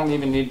 I don't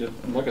even need to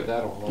look at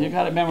that all You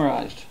got it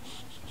memorized.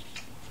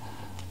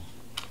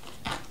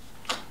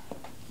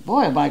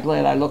 Boy, am I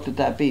glad I looked at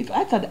that beef.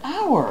 That's an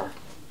hour.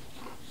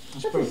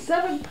 That's a good.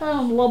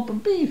 7-pound lump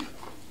of beef.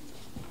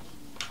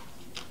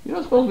 You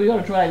don't suppose we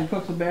ought to try and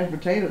cook some mashed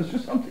potatoes or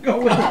something to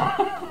go with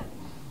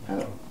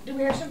it? Do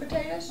we have some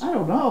potatoes? I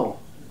don't know.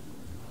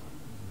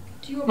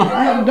 Do you want me to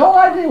I have go? no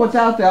idea what's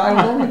out there. I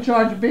was only in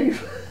charge of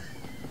beef.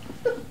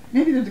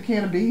 Maybe there's a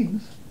can of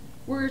beans.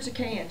 Where's the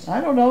cans? I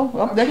don't know.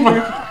 Up next,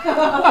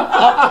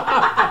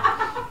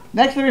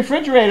 next to the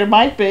refrigerator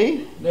might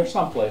be. They're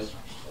someplace.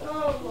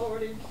 Oh,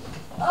 Lordy.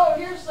 Oh,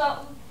 here's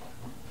something.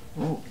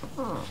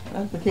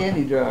 That's the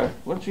candy jar.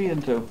 What's she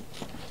into?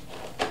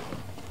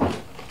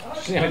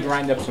 She's gonna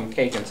grind up some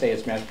cake and say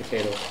it's mashed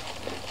potatoes.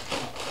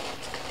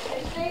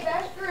 Hey, Steve,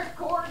 ask her if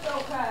corn's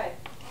okay.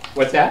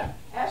 What's that?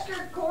 Ask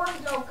her if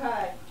corn's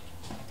okay.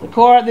 The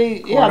corn,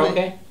 the yeah, Corn the-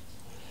 okay?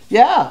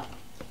 yeah.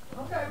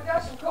 Okay, we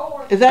got some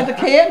corn. Is that the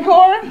canned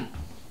corn?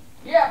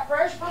 Yeah,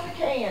 fresh from the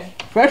can.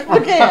 Fresh from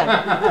the can.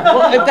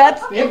 Well,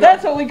 if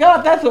that's what we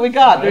got, that's what we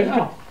got. I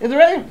know. Is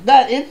there any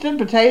that instant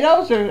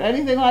potatoes or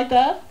anything like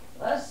that?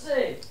 Let's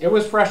see. It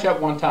was fresh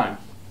at one time.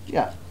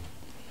 Yeah.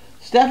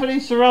 Stephanie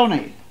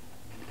Cerrone.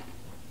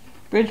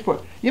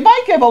 Bridgeport. You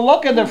might give a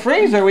look in the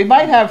freezer. We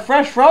might have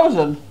fresh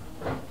frozen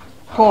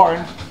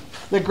corn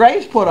that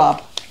Grace put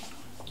up.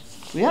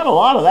 We had a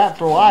lot of that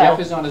for a while. Jeff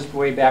is on his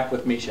way back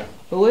with Misha.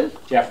 Who is?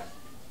 Jeff.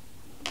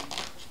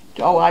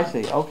 Oh, I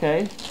see.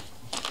 Okay.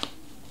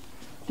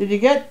 Did you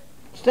get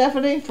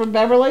Stephanie from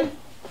Beverly?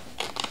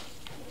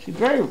 She's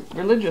very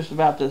religious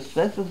about this.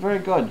 This is very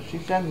good. She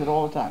sends it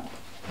all the time.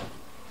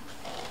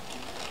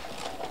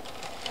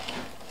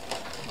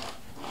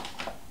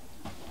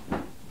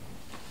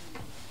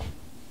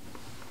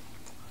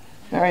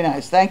 Very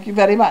nice. Thank you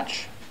very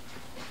much.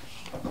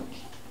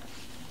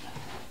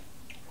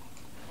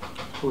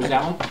 Who's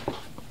that one?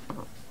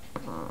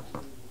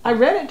 I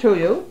read it to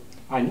you.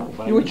 I know,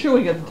 but You were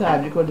chewing at the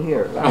time. You couldn't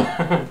hear it.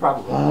 Right?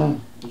 Probably.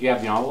 Did you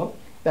have the envelope?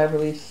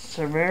 Beverly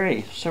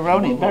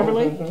Cerrone.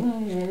 Beverly?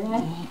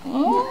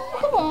 Oh,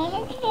 come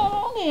on. It's not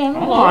on the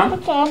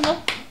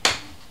envelope.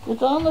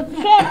 It's on the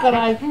check, and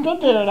I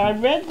stood there and I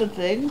read the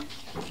thing.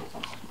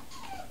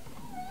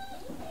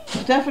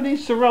 Stephanie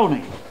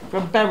Cerrone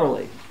from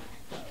Beverly.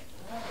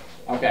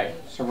 Okay,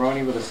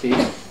 Cerrone with a C.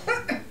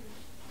 Sironi.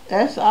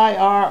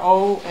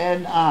 S-I-O.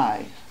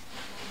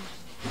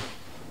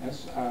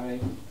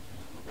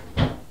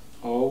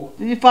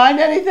 Did you find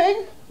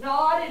anything? No,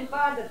 I didn't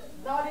find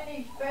not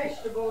any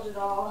vegetables at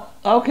all.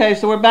 Okay,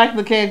 so we're back to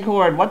the canned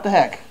corn. What the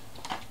heck?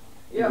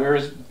 Yep. Where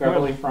is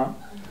Beverly from?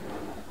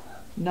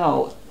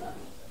 No,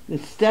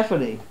 it's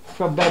Stephanie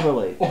from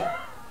Beverly.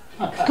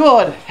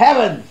 Good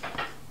heavens!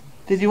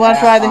 Did you want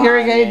to try the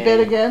hearing aid bit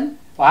again?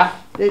 What?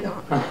 Did-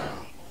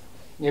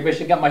 Maybe I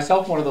should get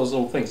myself one of those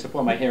little things to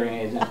put my hearing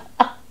aids in.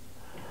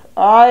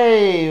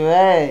 Ay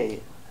vey.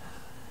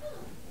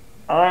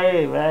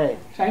 Ay vey.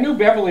 So I knew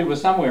Beverly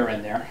was somewhere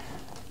in there.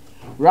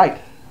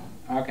 Right.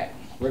 Okay,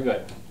 we're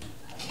good.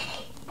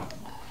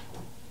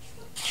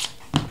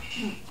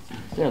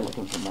 They're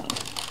looking for money.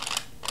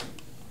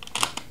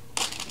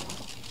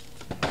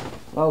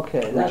 Okay.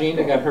 that's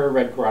Regina good. got her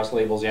Red Cross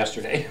labels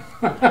yesterday.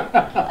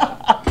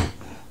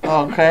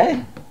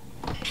 Okay.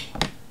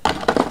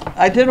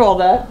 I did all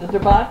that. Is there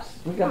a box?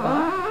 We got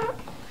box.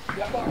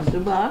 Is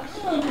there a box?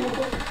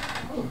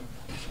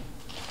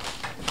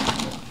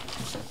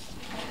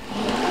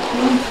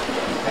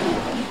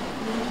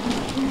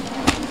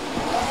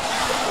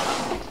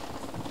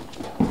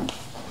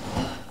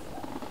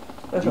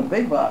 That's a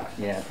big box.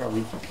 Yeah,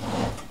 probably.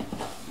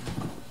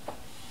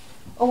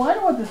 Oh, I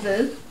know what this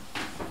is.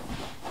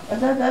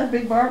 That's a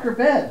big Barker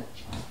bed.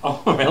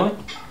 Oh, really?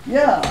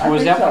 Yeah, I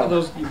Was think that so. one of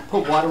those, you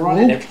put water on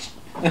it?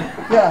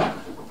 Yeah.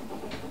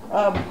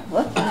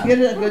 Let's get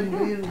it.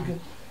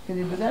 Can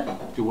you do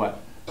that? Do what?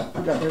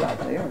 Put that right out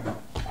there.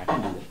 I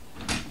can do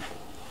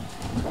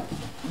it.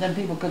 Then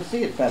people could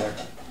see it better.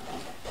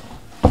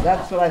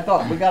 That's what I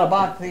thought. We got a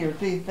box here,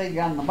 thing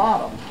on the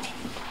bottom.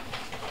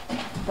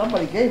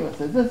 Somebody gave us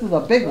this. This is a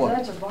big Well, one.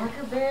 that's a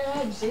Barker band? I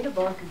haven't seen a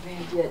Barker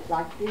band yet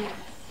like this.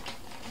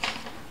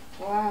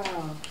 Wow.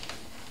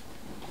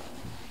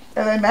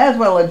 And they may as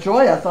well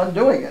enjoy us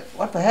undoing it.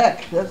 What the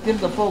heck? Let's give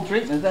them the full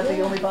treatment. Is that the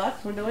only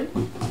box we're doing?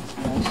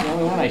 That's the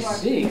only one I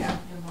see.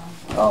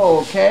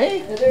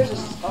 Okay. And there's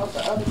on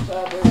the other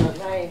side, there's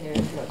a name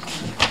there.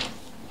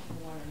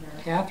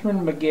 Catherine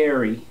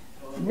McGarry.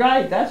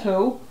 Right, that's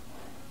who.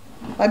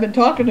 I've been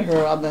talking to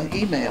her on the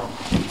email.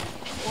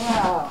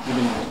 Wow. You've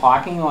been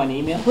talking on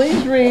email?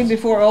 Please read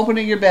before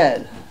opening your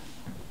bed.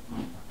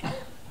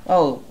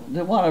 Oh,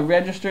 they want to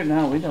register?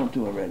 No, we don't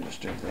do a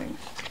register thing.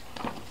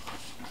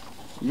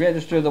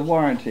 Register the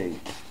warranty.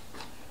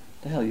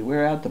 The hell, you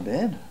wear out the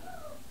bed?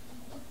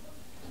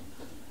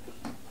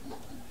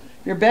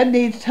 Your bed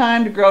needs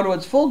time to grow to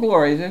its full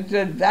glory. It's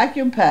a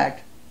vacuum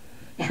packed,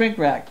 shrink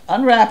wrapped.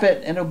 Unwrap it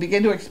and it'll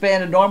begin to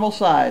expand to normal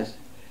size.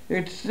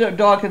 Your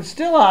dog can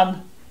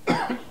still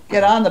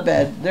get on the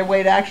bed. Their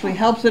weight actually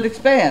helps it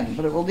expand,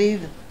 but it will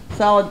need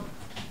solid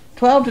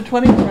 12 to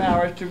 24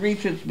 hours to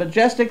reach its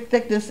majestic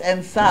thickness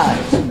and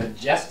size.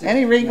 Majestic.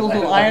 Any wrinkles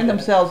will iron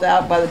themselves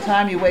out by the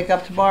time you wake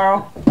up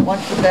tomorrow,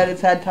 once the bed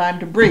has had time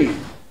to breathe.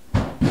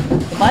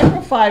 The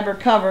microfiber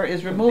cover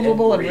is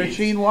removable and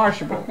machine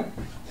washable.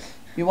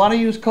 You want to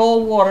use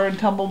cold water and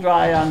tumble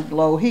dry on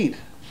low heat.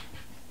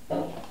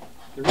 They're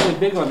really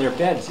big on their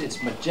beds.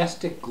 It's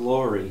majestic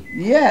glory.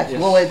 Yes, Yes.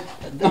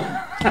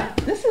 well,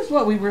 this is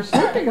what we were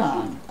sleeping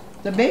on.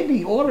 The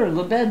baby ordered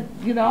the bed,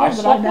 that I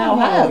slept now on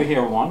one have. over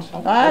here once.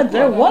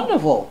 They're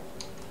wonderful.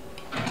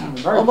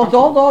 Very Almost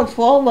all dogs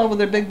fall in love with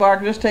their big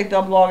bark. Just take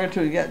them longer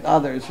to get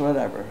others,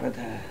 whatever.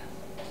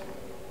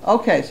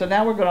 Okay, so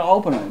now we're going to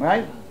open them,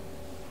 right?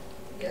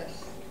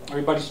 Yes.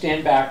 Everybody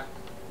stand back.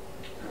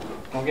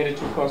 Don't get it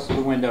too close to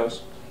the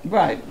windows.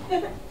 Right.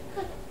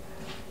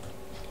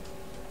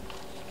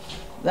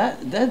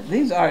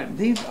 These are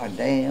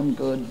damn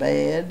good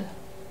bed.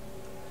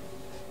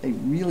 They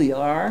really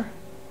are.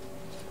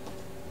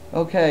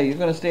 Okay, you're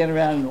going to stand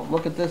around and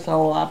look at this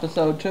whole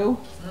episode too?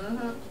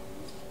 Mm-hmm.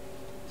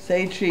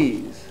 Say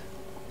cheese.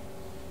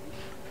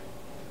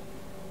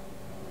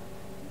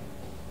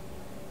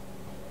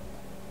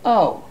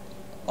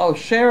 Oh,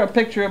 share a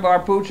picture of our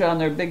pooch on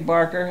their big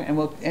barker and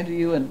we'll enter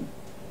you in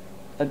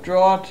a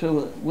draw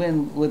to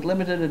win with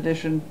limited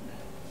edition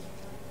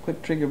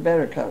quick trigger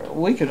better cover.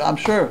 I'm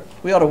sure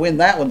we ought to win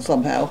that one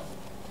somehow.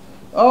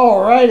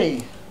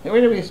 Alrighty, where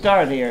do we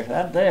start here?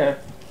 That there.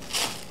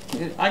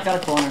 I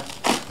got a corner.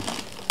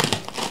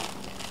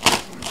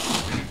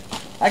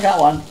 I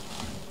got one.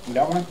 You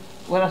got one?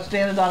 Want to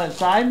stand it on its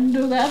side and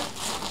do that?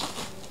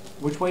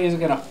 Which way is it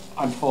going to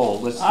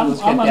unfold? Let's I'm get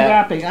that.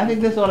 unwrapping. I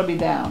think this ought to be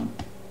down.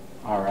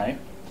 All right.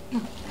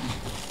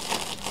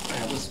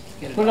 Let's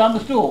get Put it on the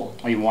stool.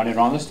 Oh, you want it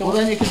on the stool? Well,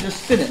 then you can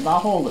just spin it and I'll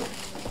hold it.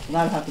 And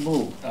I don't have to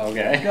move.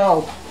 Okay.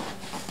 Go.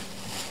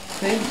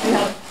 See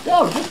how?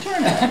 Go. Just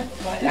turn it.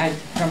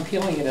 I'm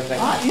peeling it as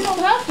I You don't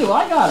have to.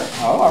 I got it.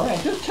 Oh, all right.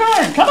 Just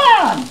turn. Come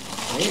on.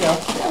 There you go.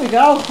 There we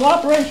go.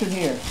 Cooperation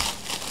here.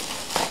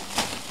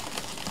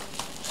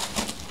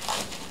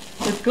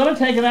 It's going to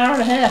take an hour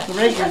and a half the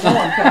rate you're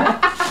going, Phil.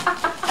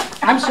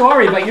 I'm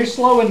sorry, but you're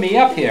slowing me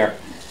up here.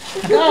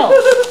 Go.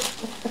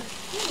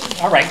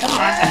 All right, come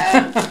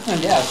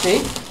on. Yeah,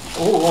 see?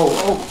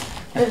 Oh.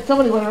 Hey,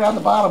 somebody went around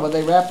the bottom when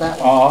they wrapped that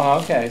one. Oh,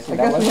 okay. So I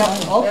that guess was we have.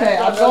 fine. Okay,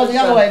 Yeah, I'm going the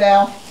other way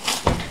now.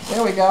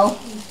 There we go.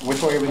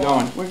 Which way are we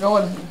going? We're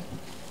going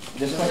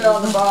This Put way? it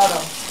on the bottom.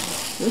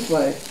 this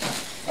way.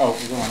 Oh,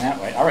 we're going that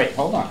way. All right,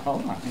 hold on.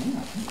 Hang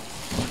on.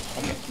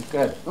 Okay,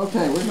 good.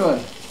 Okay, we're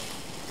good.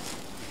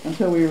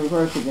 Until we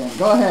reverse again.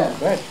 Go ahead.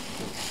 Good.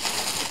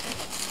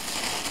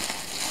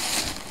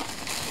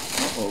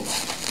 Uh-oh.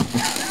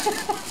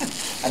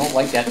 I don't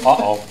like that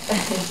uh-oh.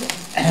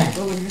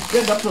 Well, we just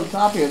get up to the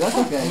top here. That's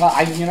okay. Well,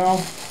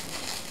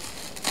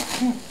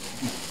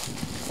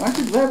 Aren't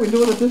you glad we're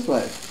doing it this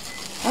way?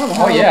 I don't know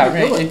how Oh, yeah, else to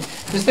do right. it.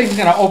 This thing's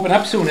going to open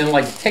up soon and,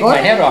 like, take my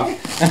head off.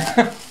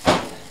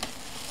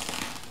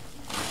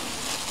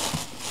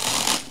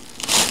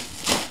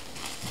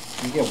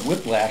 You get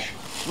whiplash.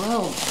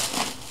 Well,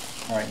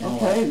 All right, now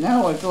what? okay,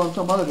 now I go in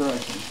some other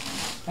direction.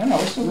 I don't know,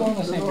 we're still going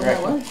the Still same going that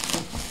direction. way?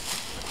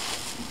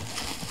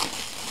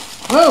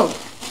 Whoa!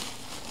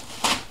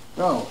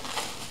 Go.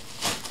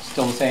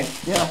 Still the same?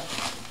 Yeah.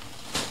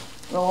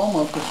 Well,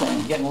 almost the same.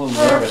 I'm getting a little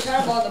Kind nervous.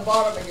 of on the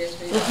bottom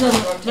against me.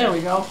 There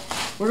we go.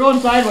 We're going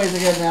sideways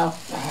again now.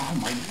 Oh,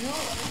 my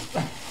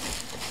God.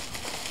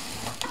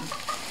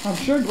 I'm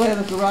sure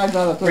Gladys arrived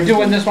on a Thursday. We're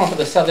doing this one for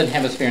the southern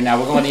hemisphere now.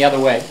 We're going the other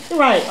way.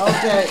 Right,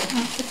 okay.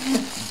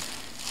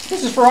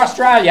 This is for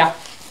Australia.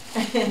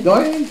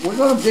 Going,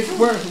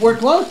 we're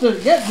close to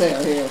getting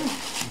there here.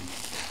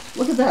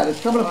 Look at that,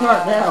 it's coming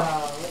apart now.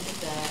 Wow, look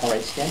at that. All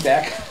right, stand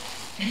back.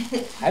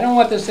 I don't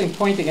want this thing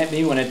pointing at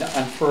me when it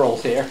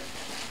unfurls here.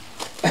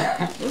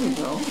 There we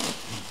go.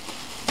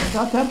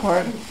 Got that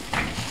part.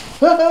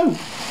 Woohoo!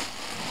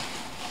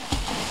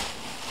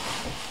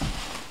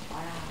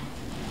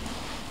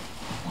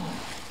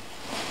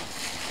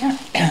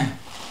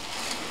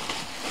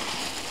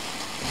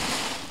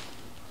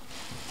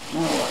 Now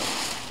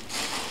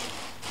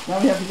what? Now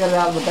we have to get it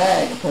out of the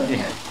bag, apparently.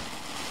 Yeah.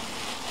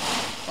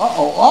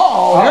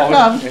 Uh-oh, here it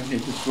comes.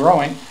 It's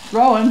growing.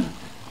 Growing.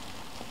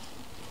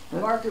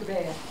 Marker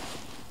bed.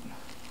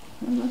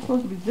 That's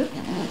supposed to be zipped.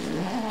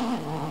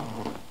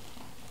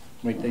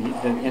 Wait, the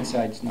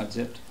inside's not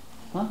zipped.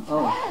 Huh?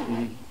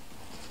 Oh,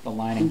 The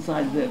lining.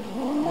 inside zip. The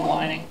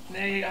lining.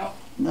 There you go.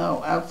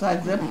 No,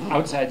 outside zip.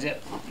 Outside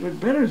zip. We'd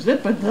better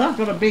zip it. It's not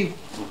going to be.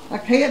 I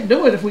can't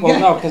do it if we Well,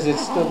 get. no, because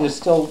it's still there's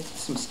still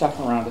some stuff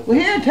around it. Well,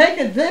 here, take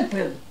it, zip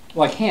it.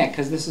 Well, I can't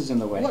because this is in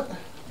the way. What?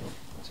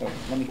 So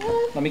let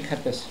me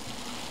cut this.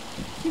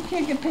 You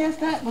can't get past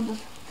that with the.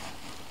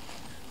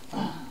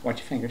 Watch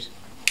your fingers.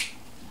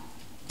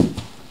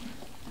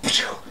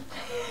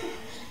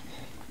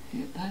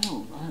 I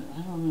don't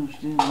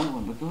understand that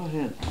one, but go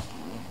ahead.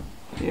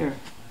 Here.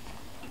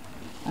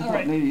 I thought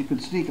right. maybe you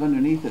could sneak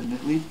underneath it and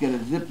at least get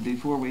it zipped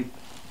before we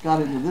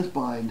got into this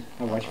bind.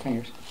 Oh, watch your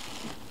fingers.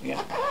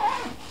 Yeah.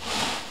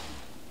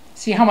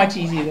 See how much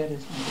easier that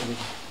is?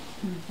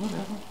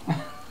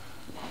 Whatever.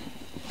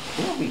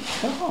 There we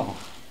go. All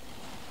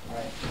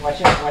right.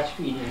 Watch out. Watch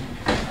feet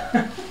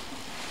here.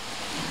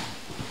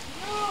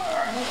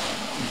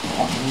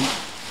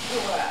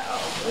 Wow,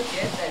 look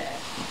at that.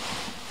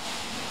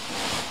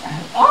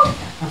 Oh!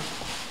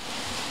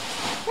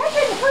 That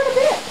didn't hurt a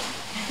bit.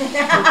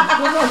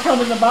 There's more come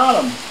in the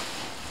bottom.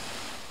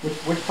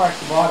 Which part's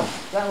the bottom?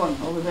 That one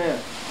over there.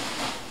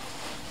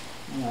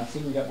 Yeah, I see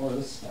we got more of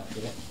this stuff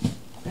here.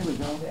 There we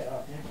go. That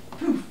out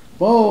there.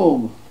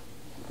 Boom.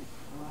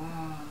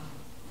 Wow.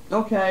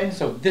 Okay.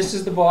 So this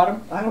is the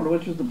bottom. I don't know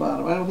which is the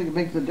bottom. I don't think it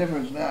makes a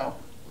difference now.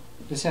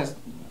 This has.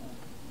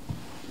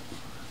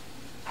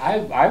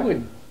 I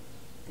would.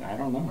 I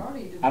don't know.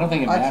 Marty, I don't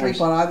think it I'd matters.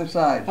 sleep on either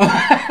side.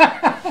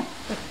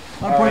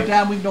 I'll put it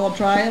down. We can all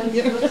try it.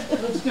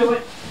 Let's do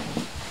it.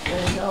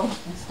 There you go.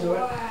 Let's do it.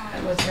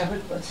 And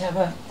let's have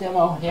a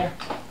demo here.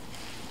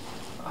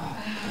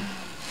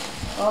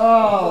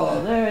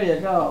 Oh, there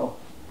you go.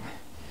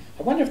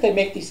 I wonder if they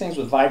make these things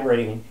with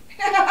vibrating.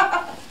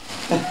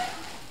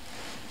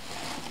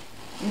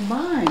 In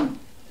mine,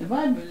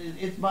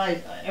 it's my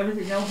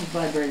everything else is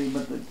vibrating,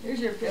 but the here's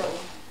your pillow.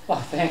 Oh,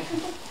 thanks.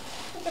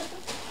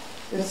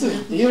 it's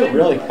These are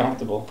really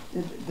comfortable.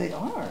 They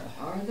are.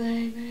 Are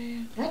they,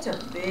 man? That's a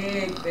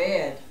big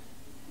bed.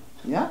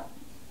 Yeah.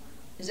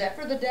 Is that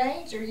for the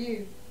Danes or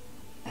you?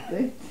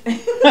 They,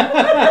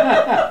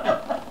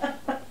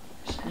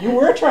 You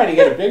were trying to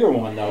get a bigger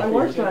one, though. I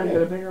was trying to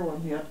get a bigger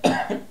one.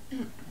 Yeah.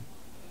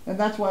 And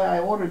that's why I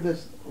ordered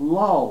this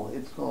Lull.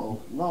 It's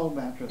called Lull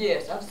mattress.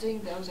 Yes, I've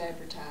seen those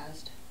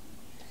advertised.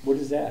 What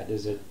is that?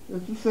 Is it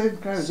It's the same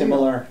kind of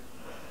similar?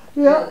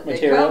 deal. Yeah.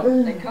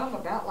 Material? They come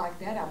about like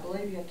that. I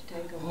believe you have to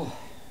take them.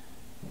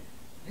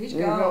 He's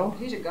There you gone. go.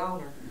 He's a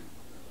goner.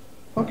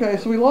 Okay,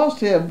 so we lost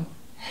him.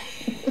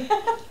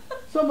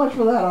 So much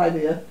for that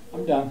idea.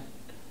 I'm done.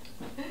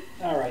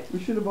 All right. We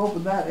should have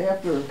opened that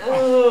after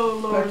Oh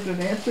Lord. question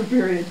and answer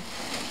period.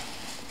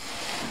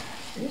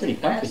 Pretty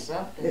comfy. That's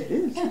something. It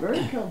is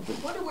very comfy.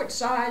 Wonder what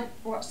size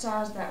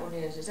that one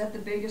is. Is that the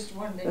biggest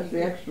one? That That's you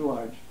the get? extra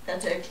large.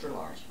 That's extra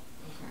large.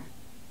 Okay.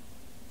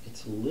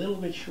 It's a little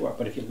bit short,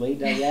 but if you lay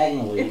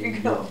diagonally, There you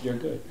go. you're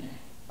good.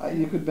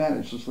 You could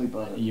manage to sleep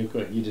on it. You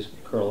could. You just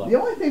curl up. The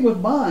only thing with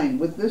mine,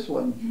 with this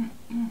one,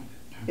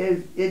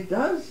 is it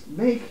does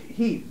make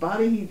heat.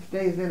 Body heat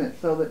stays in it,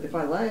 so that if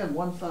I lay on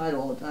one side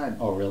all the time,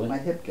 Oh, really? my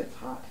hip gets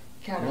hot.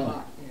 Kind of Really?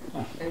 hot.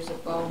 Yeah. Huh. There's a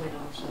foam in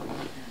also.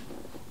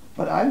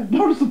 But I didn't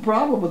notice the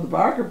problem with the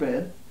Barker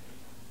bed.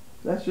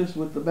 That's just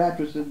with the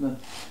mattress in the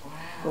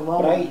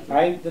Wow. lower.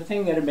 But the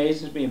thing that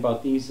amazes me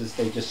about these is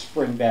they just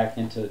spring back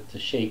into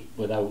shape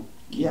without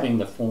keeping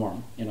the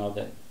form. You know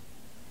that,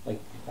 like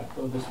if I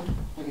go this way,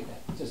 look at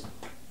that. Just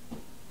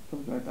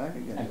Comes right back I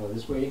again. go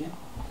this way again.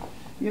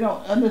 You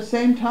know, on the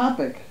same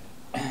topic,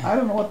 I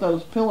don't know what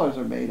those pillows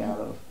are made out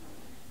of.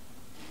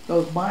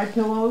 Those My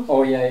Pillows?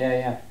 Oh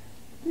yeah.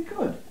 They're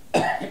good.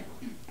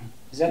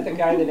 Is that the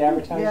guy that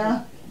advertised?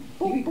 Yeah. it?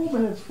 Boom, boom,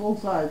 and it's full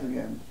size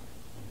again.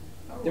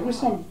 There was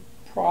some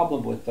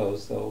problem with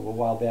those though a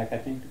while back. I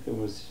think there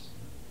was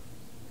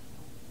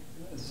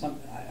some.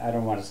 I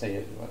don't want to say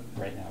it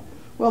right now.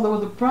 Well, there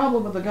was a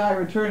problem with the guy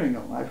returning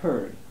them, I've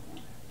heard.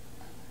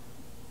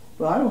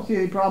 But I don't see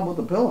any problem with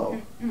the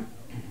pillow.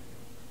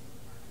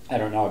 I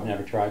don't know. I've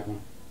never tried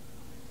one.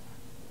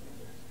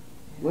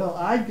 Well,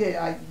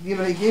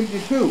 he gave you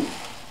two.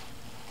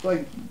 So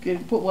I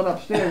put one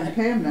upstairs, and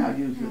Pam now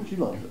uses it. She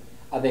loves it.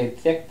 Are they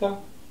thick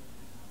though?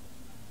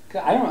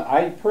 'Cause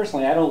I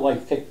personally don't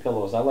like thick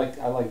pillows. I like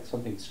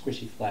something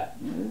squishy flat.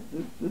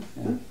 This is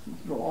an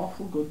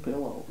awful good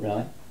pillow.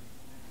 Really?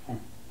 Huh.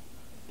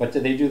 But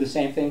do they do the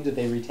same thing? Do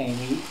they retain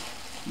heat?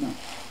 No.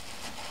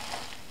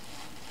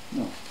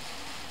 No.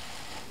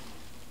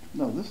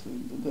 No,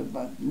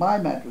 my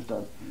mattress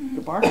does.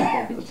 The Barker's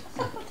bed does.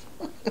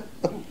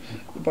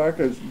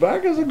 The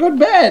Barker's a good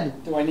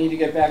bed. Do I need to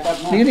get back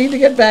up now? You need to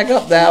get back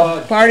up now.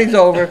 Oh. Party's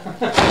over.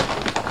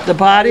 The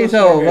party's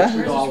over.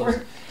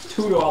 $2.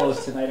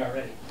 $2 tonight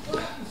already.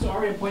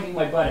 Sorry I'm pointing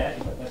my butt at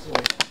you, but that's the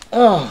way.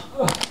 Oh,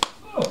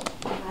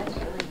 That's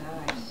really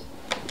nice.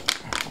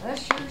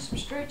 That's sure some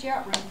stretch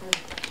out room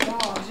for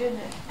dogs, isn't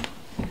it?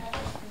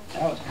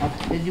 That was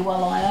comfortable. did you want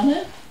to lie on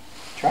it?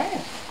 Try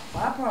it.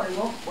 Well, I probably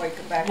won't wake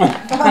up back.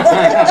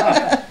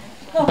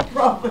 I'll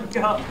probably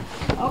go.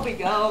 I'll be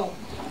gone.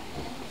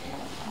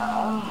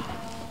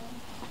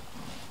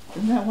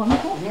 Isn't that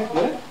wonderful? Isn't that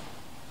good?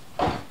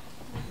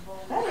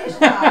 That is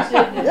nice,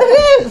 isn't it?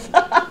 It is.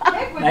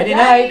 Heck with Nighty the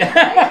night.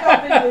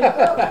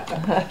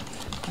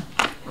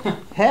 days,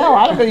 Hell,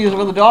 I'm not going to use it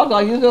with the dogs.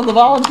 I'll use it with the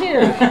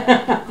volunteers.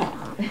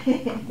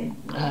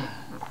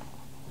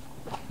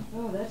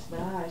 Oh, that's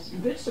nice.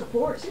 Good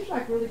support. Seems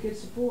like really good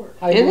support.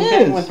 Hi, It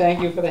everyone. is.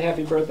 Thank you for the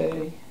happy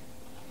birthday.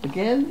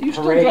 Again,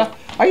 Hooray.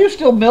 are you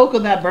still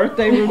milking that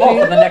birthday Oh, for routine?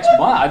 the next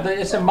month.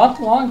 It's a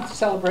month-long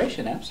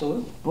celebration,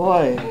 absolutely.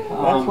 Boy,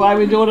 that's why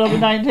we do it on the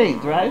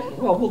 19th, right?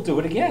 Well, we'll do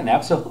it again,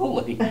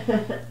 absolutely.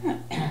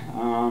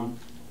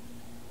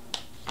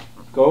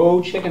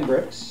 Go Chicken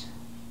Bricks.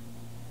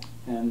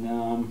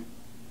 And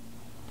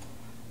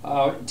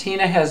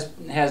Tina has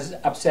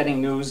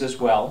upsetting news as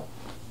well.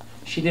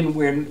 She didn't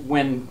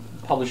win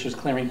Publishers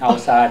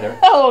Clearinghouse either.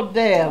 Oh,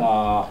 damn.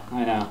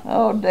 I know.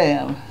 Oh,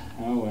 damn.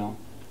 Oh well.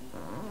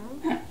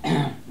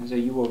 So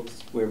you will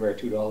wear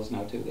 $2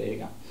 now too. There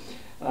you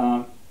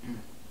go.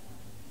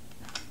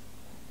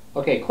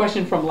 Okay,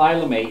 question from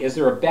Lila May. Is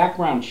there a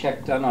background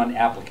check done on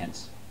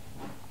applicants?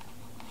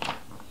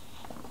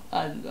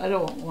 I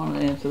don't want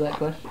to answer that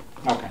question.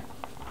 Okay.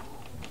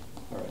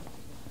 All right.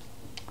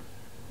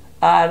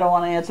 I don't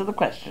want to answer the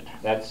question.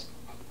 That's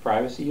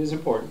privacy is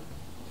important.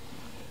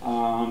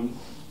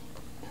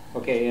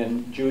 Okay,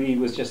 and Judy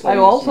was just I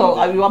letting us know also,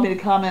 that- you want me to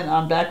comment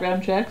on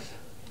background checks?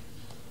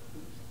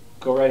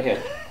 Go right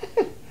ahead.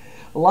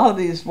 A lot of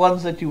these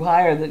ones that you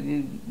hire that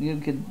you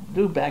can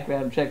do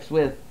background checks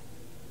with,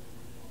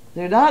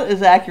 they're not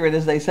as accurate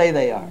as they say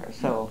they are.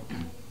 So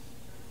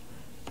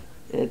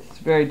it's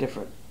very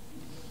different.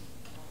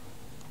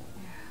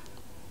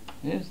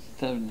 Here's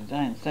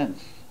 79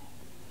 cents.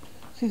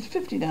 See, it's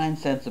 59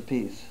 cents a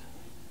piece.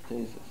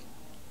 Jesus.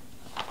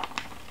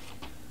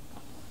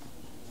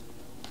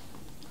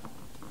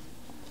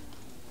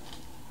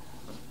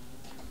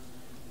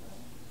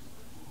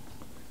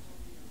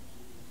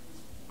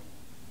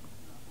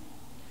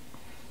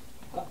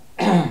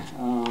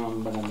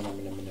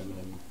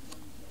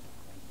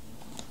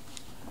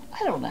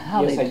 I don't know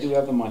how Yes, I they. do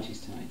have the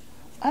munchies tonight.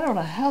 I don't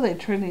know how they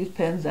turn these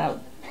pens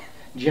out.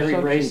 Jerry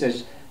So Ray cheap.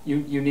 says you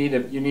need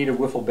a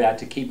wiffle bat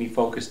to keep me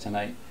focused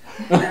tonight.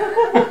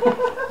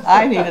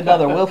 I need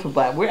another wiffle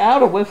bat. We're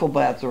out of wiffle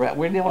bats around.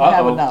 We don't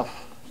have Uh-oh.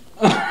 enough.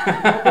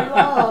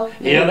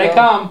 Here they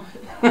come.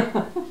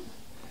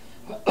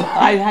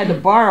 I had to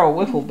borrow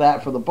a wiffle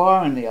bat for the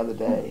barn the other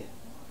day.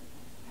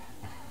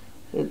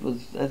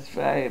 That's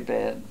very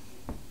bad.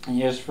 And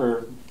here's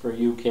for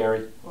you,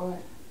 Carrie.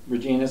 What?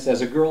 Regina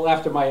says, a girl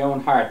after my own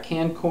heart.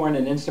 Canned corn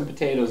and instant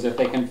potatoes if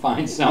they can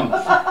find some.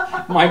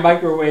 My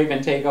microwave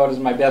and takeout is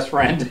my best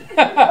friend.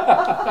 All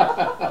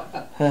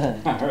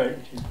right.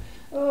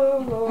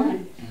 Oh,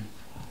 Lord.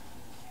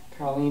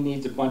 Carlene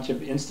needs a bunch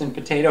of instant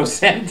potato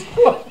sent.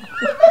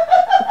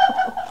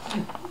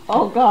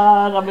 Oh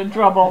God, I'm in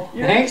trouble.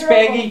 Thanks,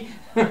 Peggy.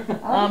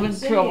 I'm in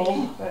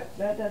trouble. But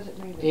that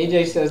doesn't mean that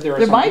AJ says there are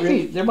There some might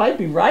really-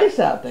 be rice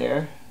out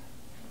there.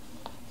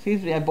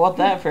 Excuse me, I bought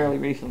that fairly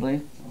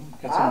recently.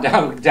 Got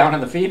some down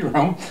in the feed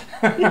room.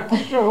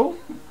 True.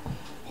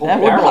 Whole That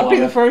would barrel not be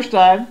of the it. first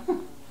time.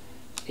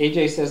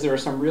 AJ says there are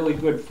some really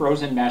good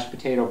frozen mashed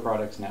potato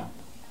products now.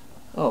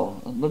 Oh,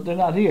 but they're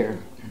not here.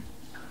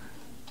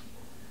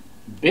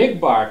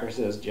 Big Barker,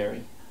 says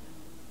Jerry.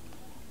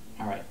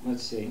 All right,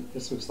 let's see.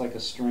 This looks like a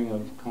string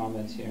of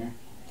comments here.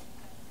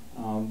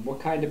 What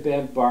kind of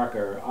bed,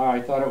 Barker? Oh,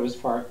 I thought it was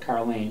for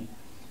Carlene.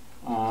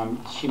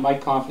 She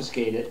might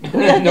confiscate it.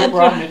 No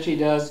problem if she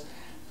does.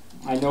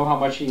 I know how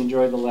much she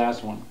enjoyed the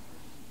last one.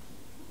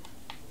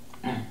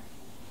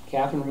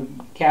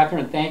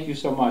 Catherine, thank you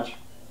so much.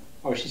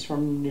 Oh, she's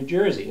from New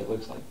Jersey, it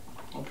looks like.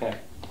 Okay.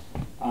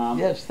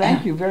 Yes,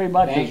 thank you very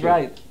much. Thank Is you.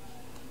 right.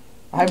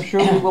 I'm sure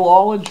we will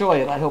all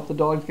enjoy it. I hope the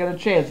dogs get a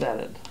chance at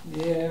it.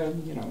 Yeah,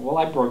 well,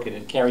 I broke it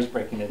in. Carrie's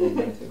breaking it in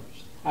there too.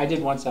 I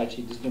did one side,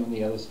 she's just doing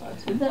the other side.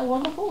 Isn't that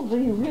wonderful? So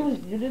you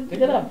didn't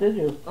get up, did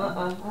you?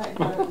 I ain't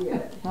got it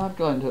yet. Not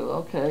going to.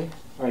 Okay.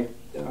 All right.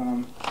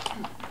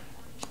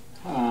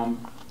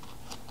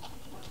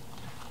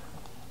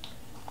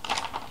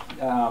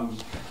 I'm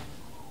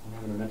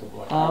having a mental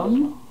block.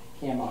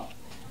 Came up.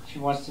 She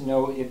wants to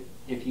know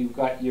if you've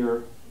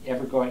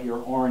ever got your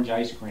orange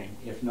ice cream.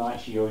 If not,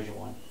 she owes you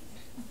one.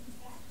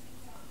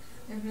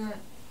 If not,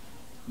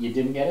 You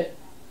didn't get it?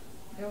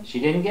 Nope. She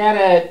didn't get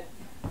it.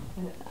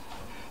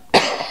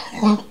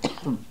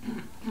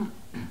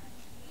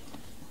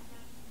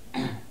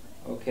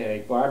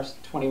 Okay, Barb's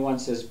 21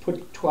 says,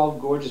 put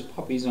 12 gorgeous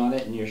puppies on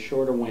it and you're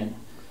sure to win.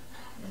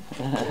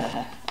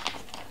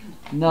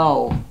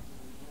 No.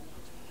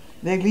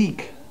 They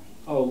leak.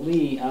 Oh,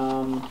 Lee,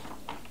 oh,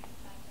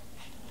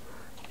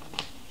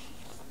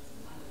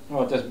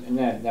 it doesn't,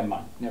 never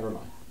mind, never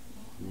mind.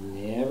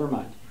 Never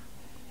mind.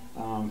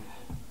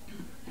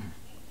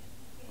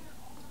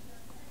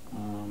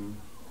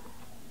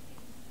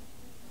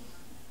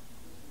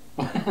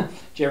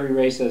 Jerry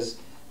Ray says,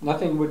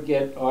 nothing would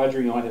get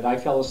Audrey on it. I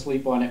fell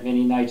asleep on it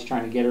many nights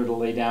trying to get her to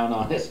lay down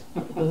on it.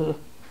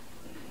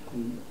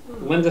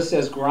 Linda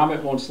says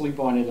Gromit won't sleep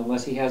on it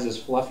unless he has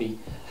his fluffy.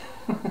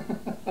 All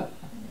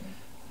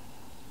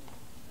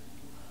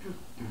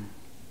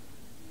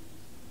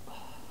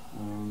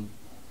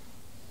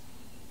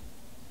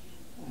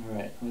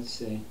right, let's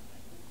see.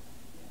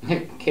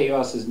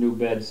 Chaos's new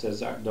bed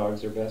says our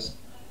dogs are best.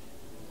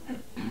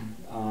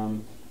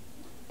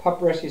 Pup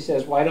Rescue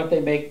says, why don't they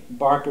make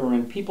Barker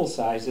in people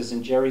sizes?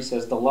 And Jerry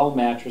says the low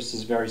mattress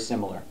is very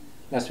similar.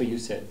 That's what you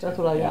said. That's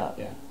what I got.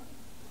 Yeah.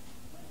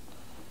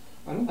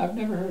 I've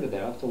never heard of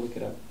that. I'll have to look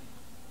it up.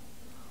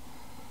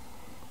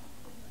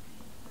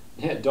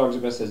 Yeah, Dogs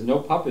Are Best says, no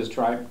pup has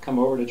come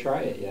over to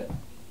try it yet.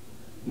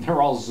 They're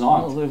all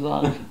zonked. Oh, they're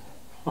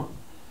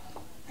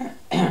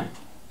zonked.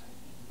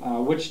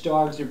 Which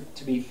dogs are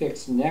to be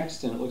fixed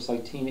next? And it looks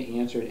like Tina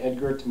answered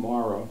Edgar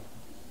tomorrow.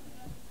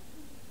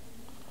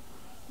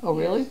 Oh,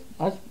 really?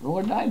 That's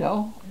more than I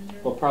know.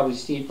 Well, probably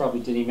Steve,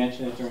 did he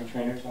mention it during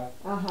trainer talk?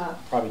 Uh-huh.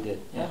 Probably did,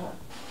 yeah. Uh-huh.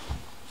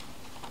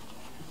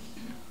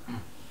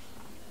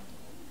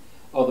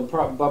 Oh,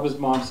 Bubba's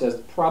mom says,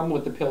 the problem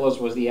with the pillows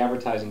was the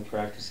advertising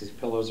practices.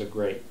 Pillows are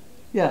great.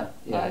 Yeah.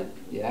 I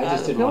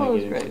just didn't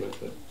want to get into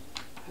it.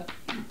 But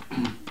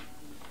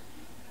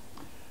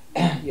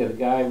yeah, the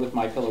guy with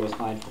my pillow was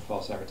fined for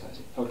false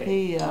advertising.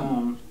 Okay. He,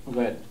 go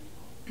ahead.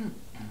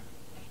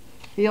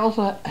 He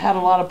also had a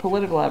lot of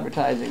political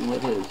advertising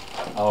with his.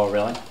 Oh,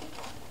 really?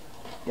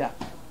 Yeah.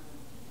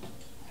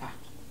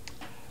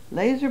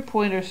 Laser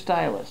pointer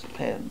stylus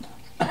pen.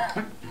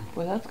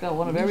 Boy, that's got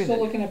one of Are you everything.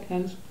 still looking at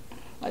pens?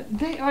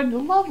 They are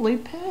lovely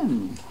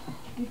pens.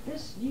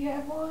 You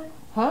have one?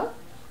 Huh?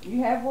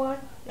 You have one?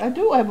 I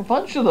do. I have a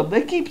bunch of them.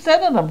 They keep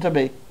sending them to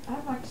me.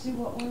 I'd like to see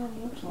what one of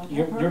them looks like.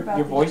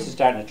 Your voice is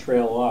starting to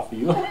trail off. Are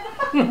you?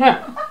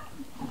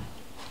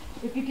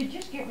 If you could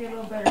just get me a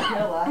little better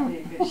pill, I'd be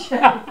in good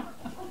shape.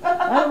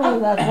 I don't know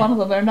if that's one of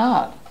them or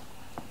not.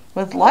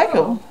 But it's like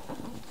them.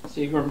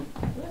 Seagram.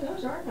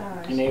 Those are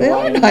nice. They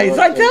are nice,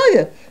 I tell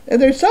you.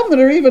 And there's some that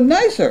are even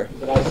nicer.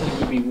 But I seem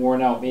to be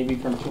worn out, maybe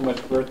from too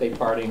much birthday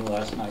partying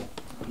last night.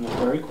 It was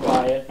very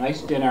quiet,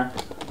 nice dinner.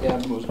 Yeah,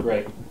 it was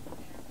great.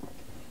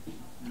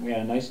 We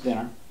had a nice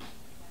dinner.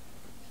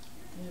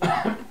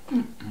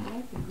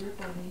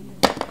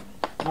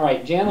 All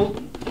right, Janet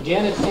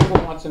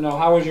Single wants to know,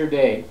 how was your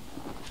day?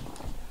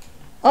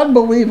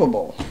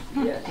 Unbelievable.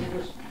 Yes, it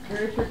was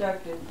very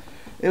productive.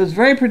 It was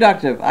very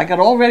productive. I got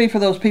all ready for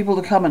those people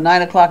to come at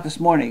 9 o'clock this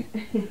morning.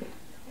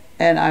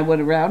 And I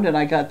went around and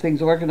I got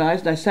things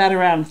organized. And I sat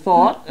around and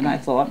thought, and I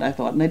thought,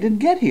 and they didn't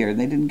get here, and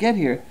they didn't get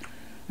here.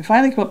 I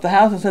finally came up to the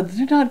house and said,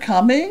 they're not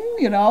coming,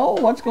 you know,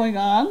 what's going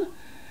on?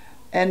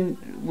 And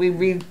we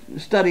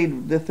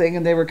re-studied the thing,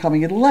 and they were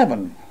coming at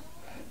 11.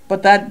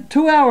 But that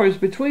 2 hours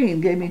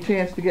between gave me a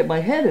chance to get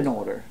my head in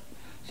order.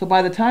 So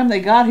by the time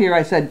they got here,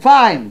 I said,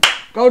 fine,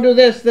 go do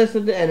this,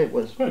 and it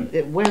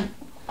went.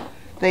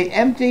 They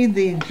emptied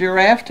the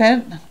giraffe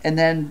tent and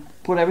then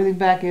put everything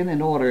back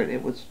in order.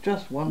 It was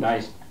just wonderful.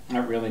 Nice.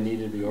 That really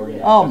needed to be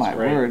organized. Oh, That's my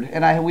great. word.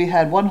 And we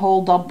had one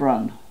whole dump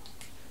run.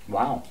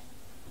 Wow.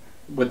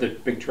 With the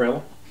big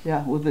trailer?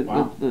 Yeah, with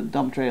the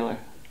dump trailer.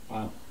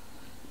 Wow.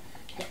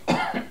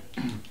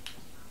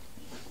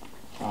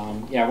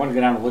 Yeah, I want to go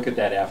down and look at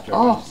that after. I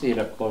want to see it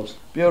up close.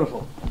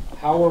 Beautiful.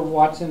 How are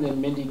Watson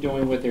and Mindy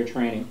doing with their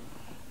training?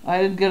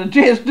 I didn't get a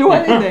chance to do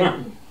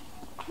anything.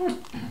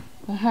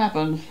 That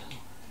happens.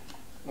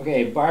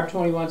 Okay,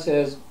 Barb21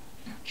 says,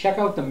 check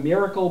out the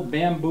Miracle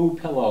Bamboo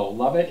Pillow.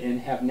 Love it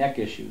and have neck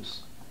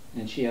issues.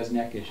 And she has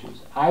neck issues.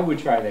 I would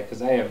try that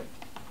because I have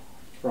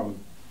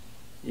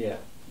yeah.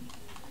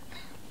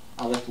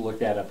 I'll have to look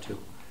that up too.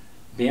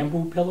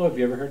 Bamboo pillow, have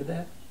you ever heard of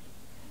that?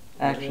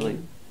 Actually,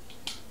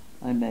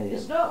 I may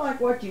It's have. not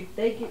like what you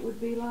think it would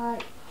be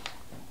like,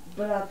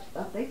 but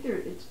I think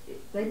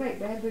they make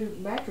bamboo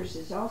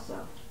mattresses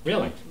also.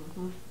 Really?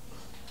 Mm-hmm.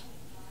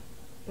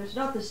 But it's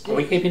not the sticks. Are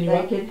we keeping you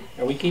up? Can,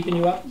 Are we keeping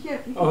you up? yeah,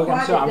 if you can Oh,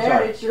 quiet I'm it down,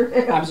 sorry. it sure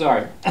helps. I'm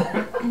sorry.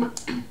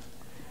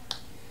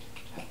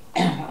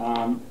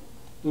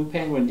 Blue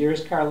Penguin,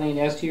 dearest Carlene,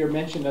 as to your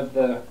mention of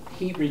the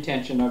heat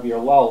retention of your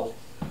lull,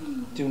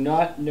 do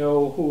not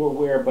know who or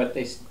where, but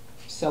they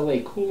sell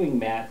a cooling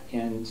mat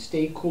and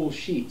stay cool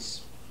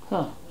sheets.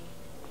 Huh.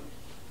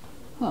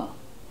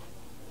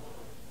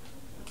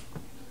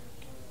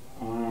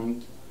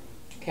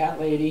 Cat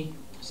Lady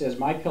says,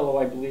 my pillow,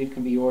 I believe,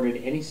 can be ordered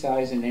any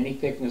size and any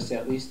thickness.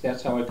 At least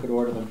that's how I could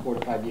order them 4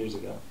 to 5 years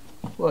ago.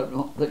 What?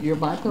 You're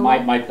my pillow?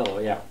 My pillow,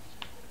 yeah.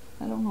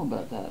 I don't know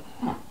about that.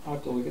 Huh, I'll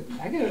have to look at,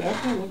 I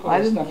gotta look all I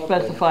this didn't stuff up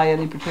later. specify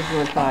any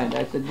particular kind.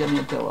 I said, give me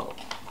a pillow.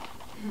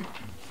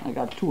 I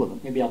got 2 of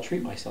them. Maybe I'll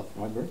treat myself for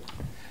my birthday.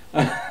 I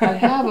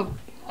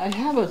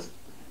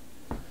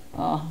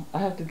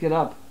have to get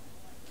up.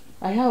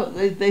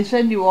 They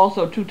send you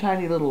also 2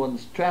 tiny little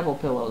ones, travel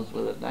pillows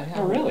with it. I have,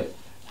 Oh, really?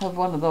 have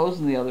one of those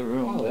in the other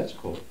room. Oh, that's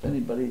cool. If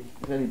anybody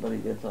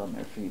gets on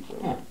their feet.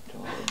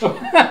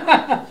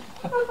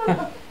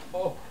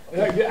 Oh,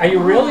 are you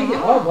really?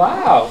 Oh,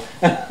 wow.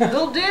 A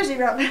little dizzy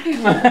right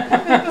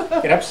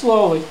now. Get up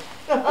slowly.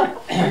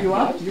 Are you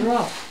up? You're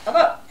up. I'm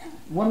up.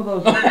 One of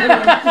those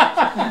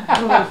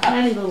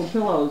tiny little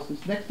pillows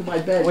is next to my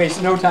bed.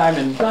 Waste no time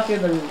in. Stuck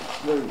in the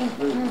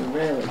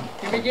railing.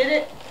 Can we get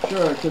it?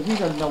 Sure, because he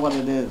doesn't know what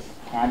it is.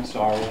 I'm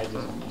sorry, I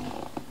just.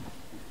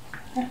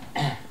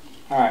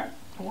 All right.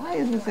 Why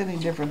is this any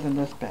different than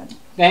this pen?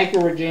 Thank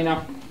you,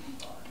 Regina.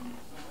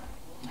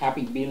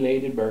 Happy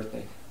belated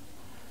birthday.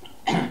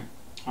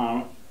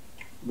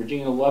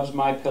 Regina loves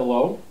my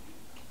pillow.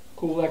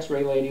 Cool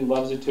X-ray lady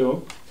loves it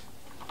too.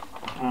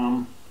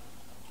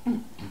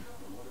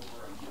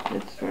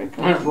 It's very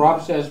comfortable.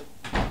 Rob says,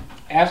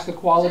 ask the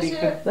quality.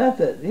 That's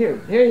it. Here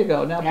you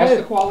go. Now Ask play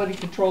the quality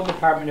control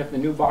department if the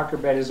new Barker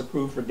bed is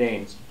approved for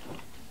Danes.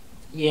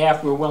 Yeah,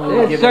 if we're willing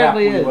to give it up,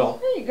 we will.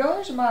 There you go.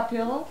 There's my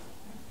pillow.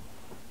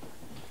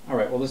 All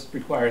right. Well, this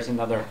requires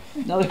another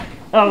another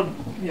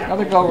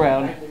go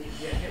round.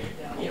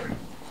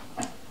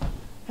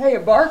 Hey, a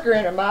Barker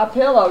and a my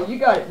pillow. You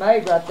got it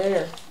made right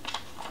there.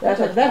 That's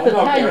a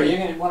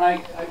tiny.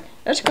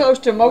 That's close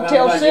to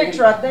Motel 6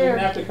 right You're there.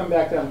 gonna have to come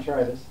back down and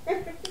try this.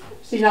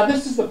 See, now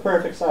this is the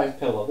perfect size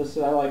pillow.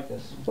 I like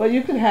this. Well,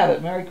 you can have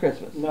it. Merry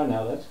Christmas. No,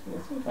 that's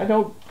I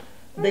don't.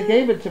 They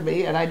gave it to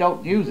me, and I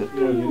don't use it. You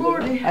don't use it?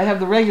 Lordy. I have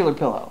the regular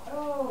pillow,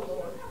 Oh,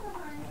 Lord.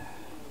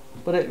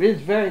 but it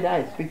is very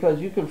nice because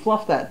you can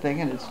fluff that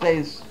thing, and it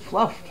stays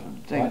fluffed.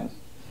 Things.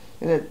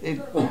 And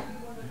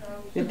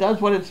it does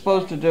what it's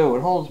supposed to do.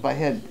 It holds my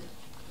head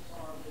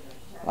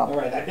up. All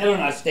right, I better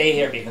not stay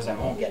here because I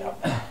won't get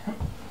up.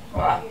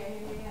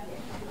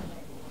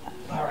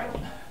 All right.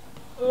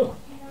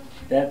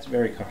 That's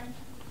very comfortable.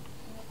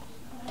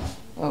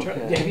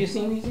 Okay. Have you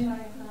seen these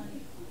yet?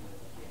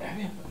 Have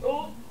you?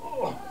 Oh,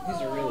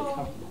 these are really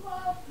comfortable.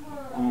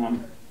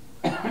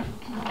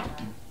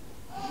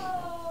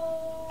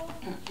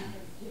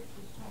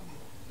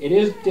 It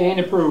is Dane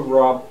approved,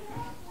 Rob.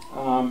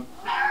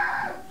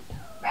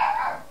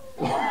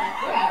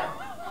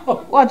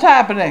 What's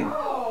happening?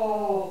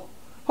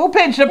 Who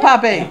pinched a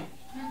puppy?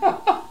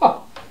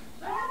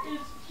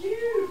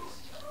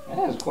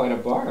 That is quite a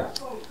bar.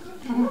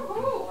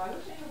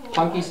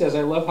 Punky says,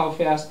 I love how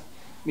fast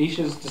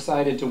Misha's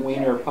decided to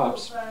wean her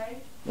pups.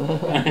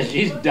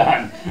 She's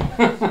done.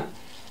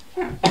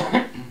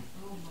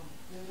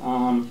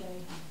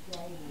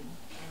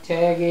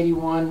 Tag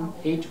 81,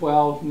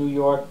 812, New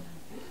York.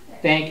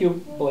 Thank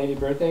you, belated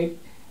birthday.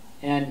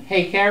 And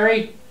hey,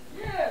 Carrie.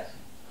 Yes.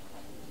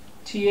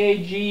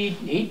 TAG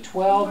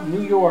 812,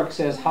 New York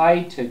says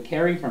hi to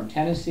Carrie from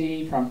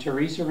Tennessee, from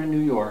Teresa in New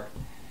York.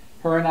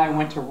 Her and I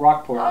went to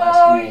Rockport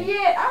last May.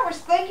 Yeah, I was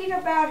thinking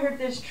about her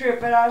this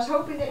trip, and I was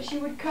hoping that she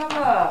would come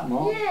up.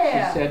 Well,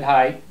 yeah. she said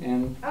hi,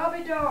 and I'll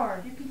be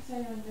darned. You can say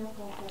on your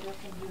phone that I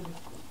can do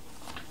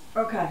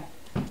Okay.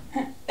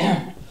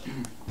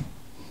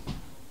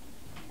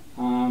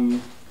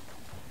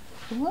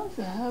 The ones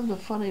that have the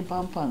funny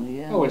bump on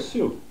the end. Oh, it's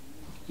Sue,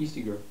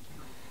 Eastie Girl.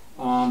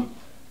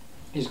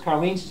 Is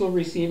Carlene still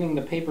receiving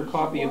the paper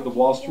copy of the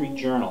Wall Street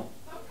Journal?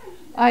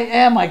 I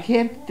am. I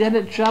can't get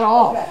it shut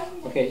off.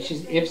 Okay,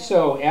 if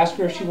so, ask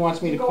her if she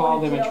wants me to call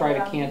them and try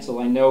to cancel.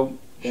 I know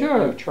that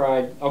Sure. you've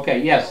tried.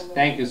 Okay, yes,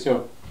 thank you,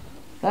 Sue.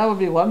 That would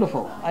be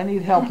wonderful. I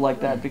need help like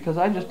that because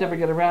I just never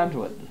get around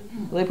to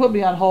it. They put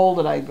me on hold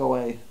and I go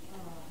away.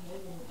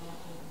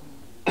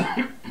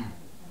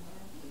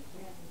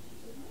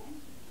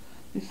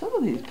 Some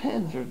of these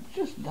pens are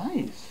just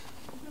nice.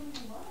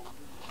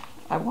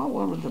 I want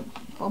one with the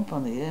bump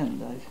on the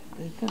end.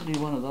 They sent me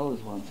one of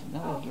those ones, and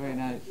that was very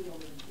nice.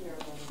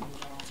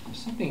 There's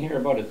something here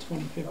about a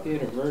 25th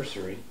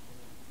anniversary.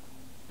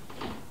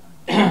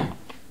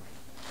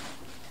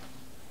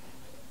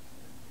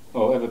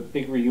 Oh, I have a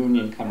big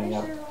reunion coming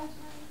up.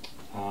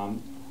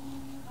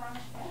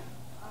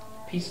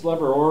 Peace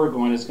Lover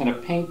Oregon is going to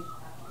paint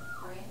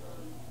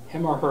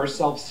him or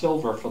herself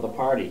silver for the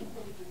party.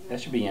 That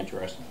should be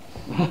interesting.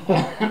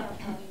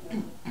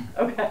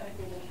 Okay.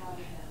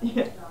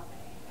 Yeah.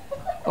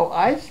 Oh,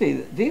 I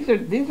see. These are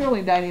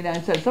only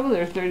 99 cents. Some of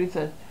them are 30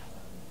 cents.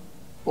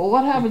 Well,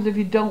 what happens if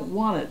you don't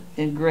want it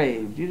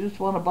engraved? You just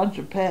want a bunch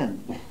of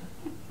pens.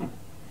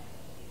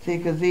 See,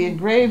 because the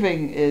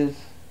engraving is,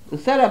 the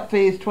setup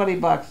fee is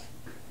 $20,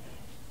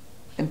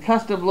 and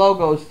custom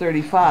logo is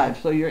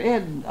 $35. So you're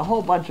adding a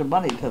whole bunch of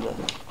money to the,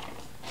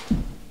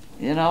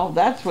 you know,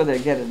 that's where they're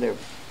getting their,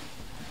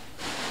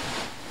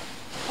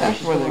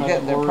 that's where they're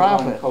getting their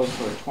profit. Code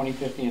for a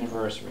 25th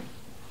anniversary.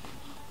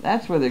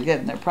 That's where they're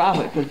getting their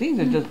profit, because these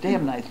are just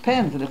damn nice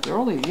pens, and if they're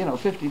only, you know,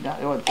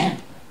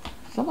 $50,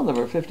 Some of them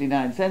are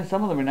 59 cents,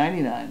 some of them are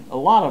 99. A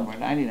lot of them are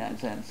 99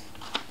 cents.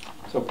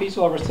 So Peace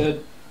Lover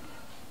said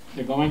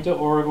they're going to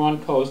Oregon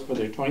Coast for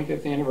their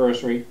 25th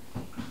anniversary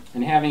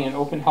and having an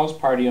open house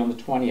party on the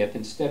 20th.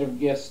 Instead of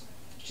gifts,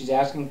 she's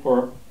asking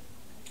for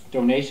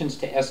donations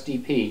to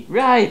SDP.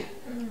 Right.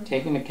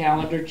 Taking the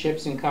calendar,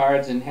 chips, and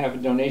cards, and have a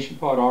donation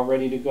pot all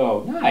ready to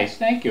go. Nice,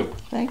 thank you.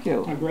 Thank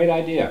you. A great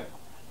idea.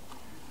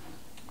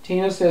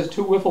 Tina says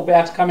 2 wiffle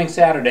bats coming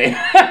Saturday.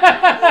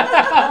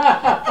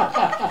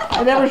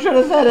 I never should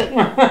have said it.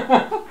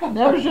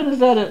 Never should have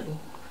said it.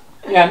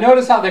 Yeah,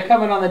 notice how they're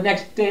coming on the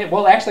next day.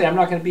 Well, actually, I'm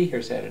not going to be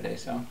here Saturday,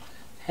 so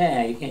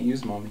hey, you can't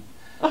use them on me.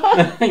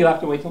 You'll have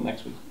to wait till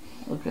next week.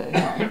 Okay.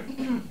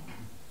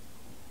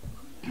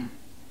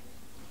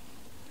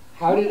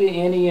 How did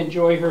Annie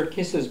enjoy her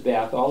kisses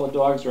bath? All the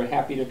dogs are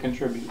happy to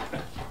contribute.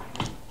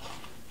 Did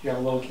you have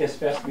a little kiss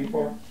fest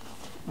before?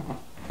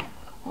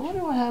 I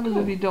wonder what happens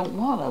if you don't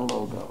want a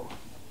logo.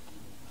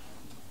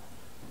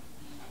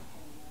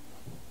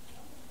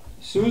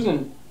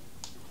 Susan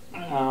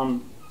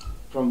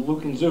from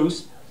Luke and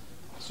Zeus,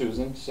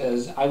 Susan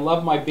says, I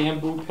love my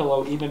bamboo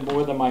pillow even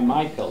more than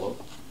my pillow.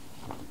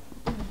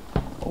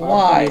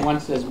 Why? One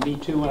says, me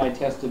too, and I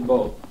tested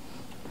both.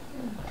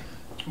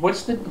 What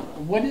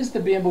is the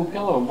bamboo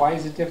pillow? Why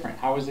is it different?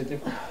 How is it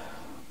different?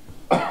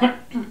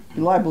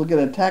 You're liable to get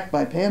attacked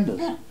by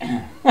pandas.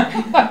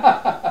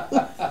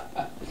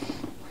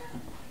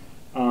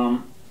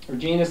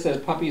 Regina says,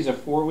 puppies are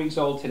 4 weeks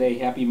old today.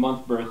 Happy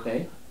month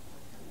birthday.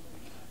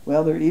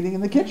 Well, they're eating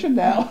in the kitchen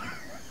now.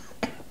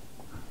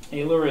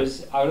 Ayla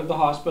is out of the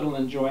hospital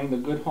enjoying the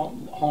good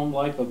home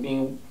life of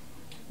being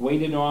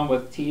waited on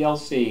with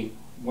TLC.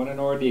 What an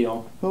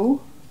ordeal.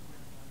 Who?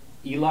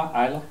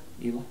 Isla.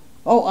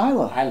 Oh,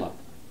 Isla.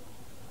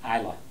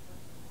 Isla.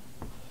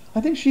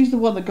 I think she's the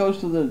one that goes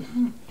to the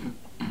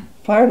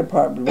fire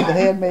department with the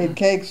handmade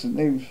cakes,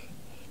 and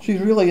she's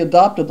really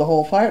adopted the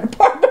whole fire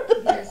department.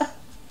 Yes. Is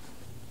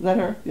that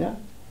her? Yeah.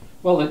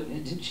 Well,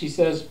 she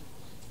says,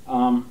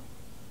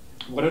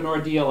 what an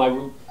ordeal.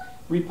 I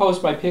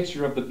repost my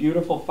picture of the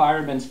beautiful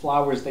firemen's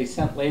flowers they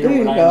sent later There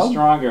you when I go. am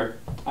stronger.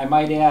 I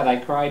might add, I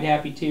cried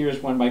happy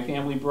tears when my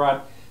family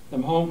brought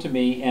them home to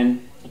me,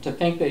 and to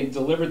think they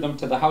delivered them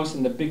to the house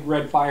in the big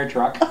red fire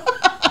truck.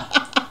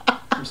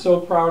 I'm so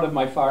proud of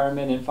my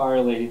firemen and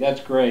fire lady.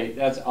 That's great.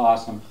 That's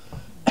awesome.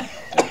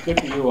 That's good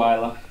for you,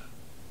 Isla.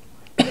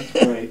 That's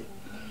great.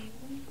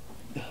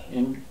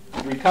 And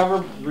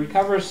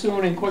recover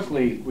soon and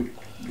quickly.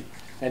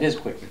 That is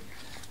quickly.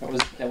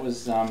 That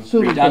was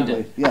Soon redundant.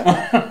 and quickly.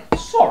 Yeah.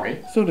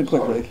 Sorry. Soon and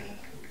quickly.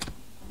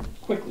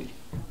 Quickly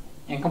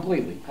and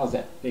completely. How's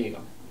that? There you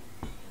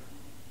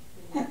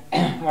go.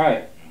 All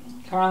right,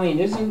 Carlene,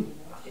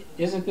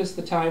 isn't this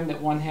the time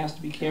that one has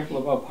to be careful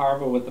about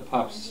parvo with the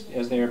pups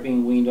as they are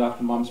being weaned off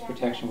the mom's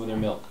protection with their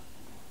milk?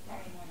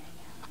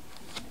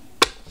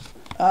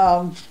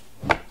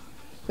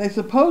 They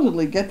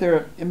supposedly get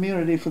their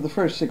immunity for the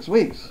first 6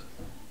 weeks.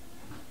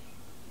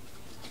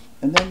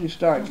 And then you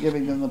start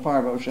giving them the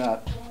parvo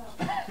shot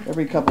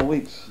every couple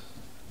weeks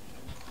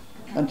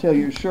until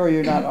you're sure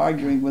you're not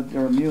arguing with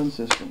their immune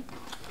system.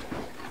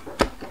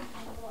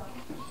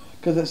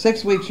 Because at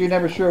 6 weeks you're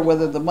never sure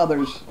whether the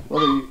mother's,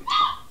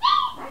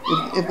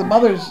 if the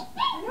mother's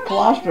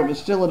colostrum is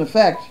still in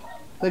effect,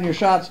 then your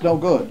shot's no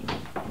good.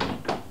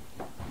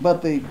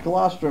 But the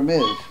colostrum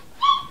is.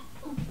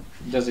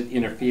 Does it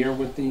interfere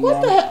with the...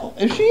 What the hell?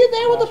 Is she in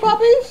there with the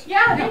puppies?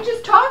 Yeah, they're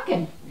just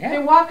talking. Yeah.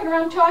 They're walking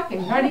around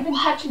talking, not even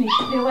touching each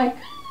other. They're like,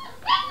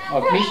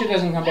 Oh, if Misha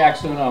doesn't come back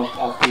soon,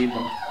 I'll feed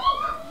them.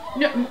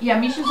 no, yeah,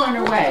 Misha's on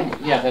her way.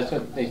 Yeah, that's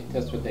what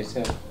they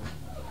said.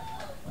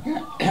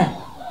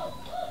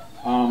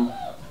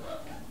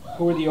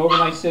 Who are the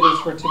overnight sitters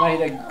for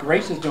tonight?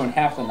 Grace is doing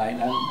half the night.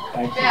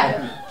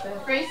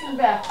 Beth. Grace and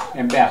Beth.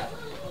 And Beth.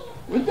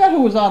 Was that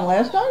who was on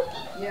last night?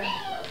 Yeah.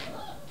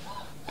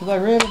 Because I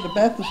ran into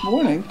Beth this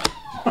morning.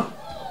 Going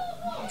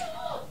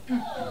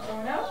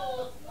out?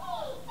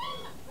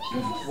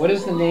 What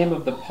is the name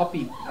of the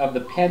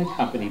pen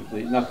company,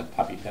 please? Not the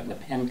puppy pen, the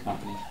pen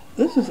company.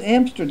 This is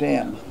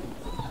Amsterdam.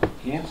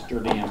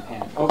 Amsterdam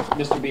pen. Oh,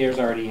 Mr. Beers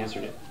already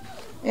answered it.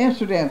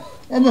 Amsterdam.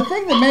 And the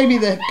thing that may be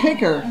the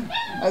kicker,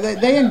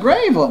 they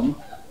engrave them.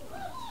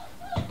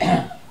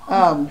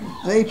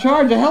 They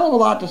charge a hell of a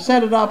lot to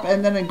set it up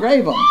and then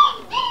engrave them.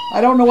 I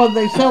don't know whether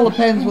they sell the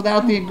pens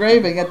without the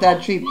engraving at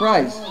that cheap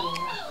price.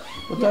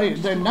 But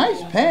they're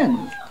nice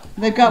pens.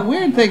 And they've got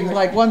weird things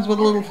like ones with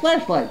a little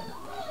flashlight.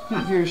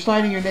 If you're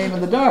signing your name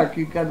in the dark,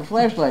 you've got a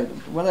flashlight,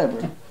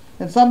 whatever.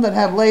 And some that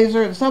have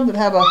laser, and some that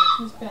have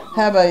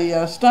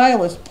a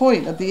stylus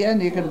point at the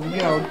end. You can,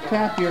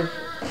 tap your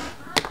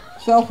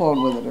cell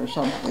phone with it or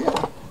something.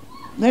 Yeah.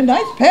 They're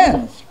nice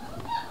pens.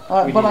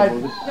 But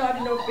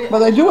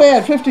they do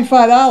add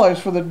 $55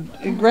 for the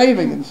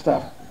engraving and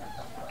stuff.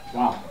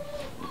 Wow.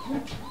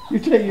 You're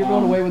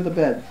going away with the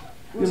bed.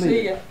 We'll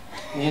see you.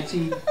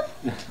 Nancy.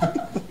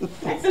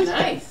 That's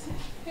nice.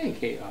 Hey,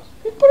 Chaos.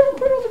 Put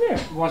it over there.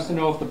 Wants to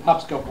know if the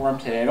pups got worm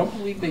today. I don't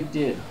believe they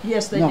did.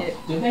 Yes, they No. did.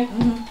 Did they?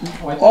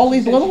 Oh, I thought All she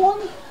these said little she-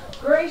 ones?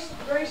 Grace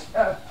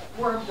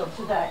wormed them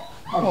today.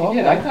 Oh, she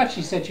did. I thought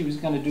she said she was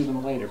going to do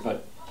them later,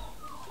 but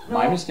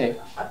my No. mistake.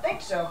 I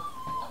think so.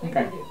 I think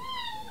Okay. they do.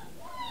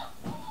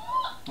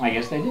 I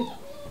guess they did.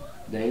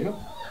 There you go.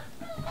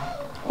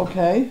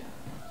 Okay.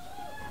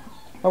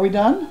 Are we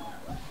done?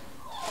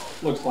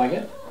 Looks like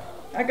it.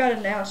 I got an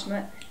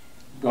announcement.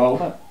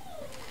 Go.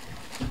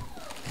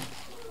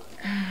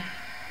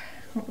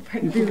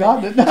 You've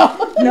forgotten it now.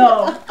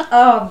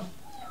 No.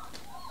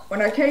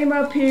 When I came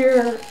up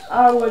here,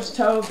 I was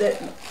told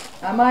that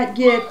I might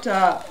get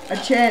a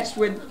chance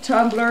with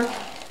Tumbler.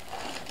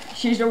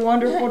 She's a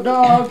wonderful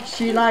dog.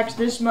 She likes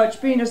this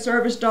much being a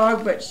service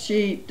dog, but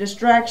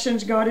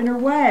distractions got in her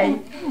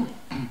way.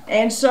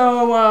 And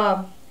so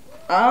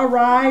I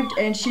arrived,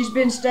 and she's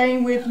been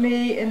staying with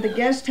me in the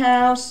guest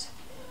house,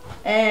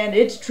 and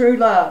it's true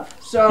love.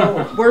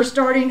 So we're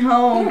starting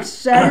home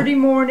Saturday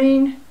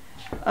morning.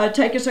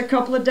 Take us a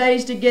couple of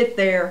days to get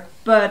there,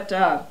 but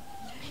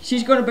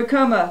she's going to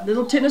become a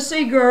little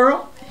Tennessee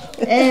girl,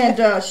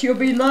 and she'll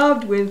be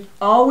loved with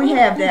all we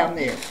have down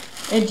there.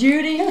 And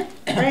Judy,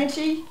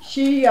 Francie,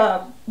 she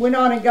went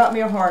on and got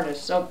me a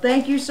harness. So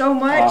thank you so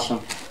much.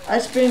 Awesome.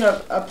 It's been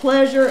a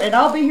pleasure, and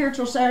I'll be here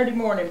till Saturday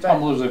morning. But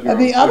Tumblr's a girl. And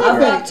the other I'm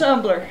thing- not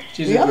Tumbler.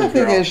 She's The a other good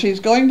thing girl. is she's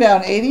going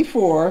down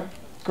 84,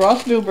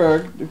 across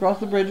Newburgh, across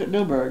the bridge at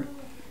Newburgh,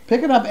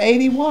 picking up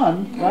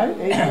 81, right?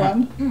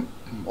 81.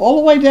 All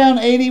the way down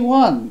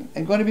 81,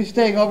 and going to be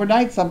staying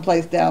overnight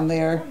someplace down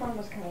there.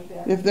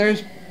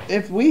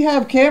 If we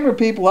have camera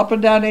people up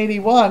and down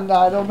 81,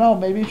 I don't know,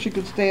 maybe she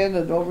could stand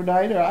it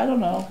overnight, or I don't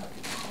know.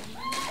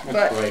 That's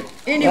But great. Let us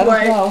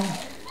anyway, know.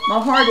 my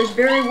heart is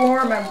very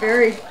warm. I'm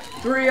very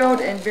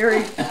thrilled and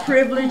very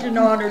privileged and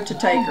honored to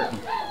take her.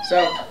 So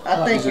I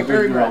thank She's a you good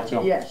very girl, much.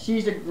 too. Yeah,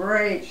 she's a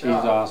great She's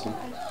dog. awesome.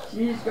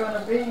 She's gonna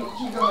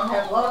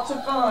have lots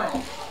of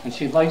fun. And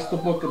she likes the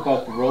book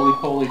about the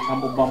roly-poly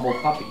tumble-bumble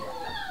puppy.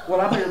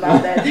 Well, I'll hear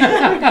about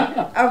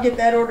that. I'll get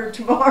that ordered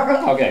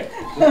tomorrow. Okay,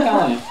 just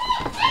telling you.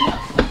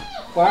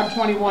 Barb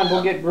 21,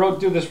 we'll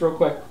do this real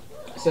quick.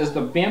 It says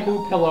the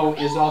bamboo pillow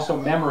is also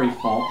memory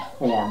form.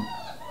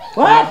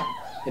 What?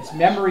 It's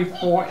memory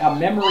form,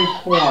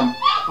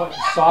 but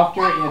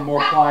softer and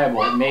more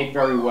pliable, made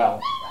very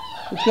well.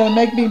 It's going to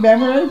make me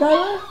memory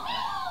better?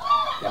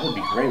 That would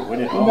be great,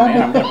 wouldn't it? Well, Oh that man,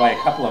 would- I'm gonna buy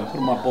a couple of them, put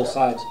them on both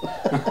sides.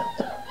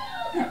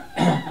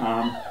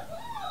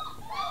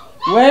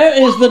 Where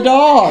is the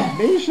dog?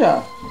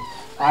 Misha.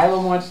 Isla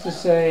wants to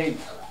say,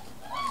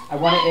 I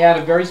want to add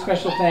a very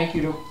special thank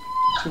you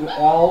to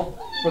all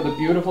for the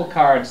beautiful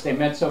cards. They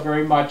meant so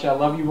very much. I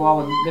love you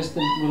all and miss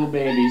the little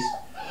babies.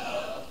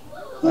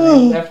 When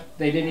they left,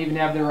 they didn't even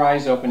have their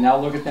eyes open. Now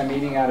look at them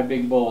eating out of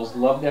big bowls.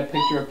 Love that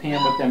picture of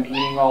Pam with them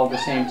eating all at the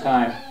same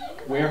time.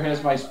 Where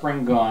has my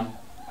spring gone?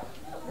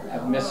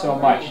 I've missed so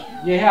much.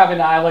 You haven't,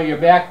 Isla. You're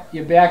back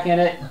in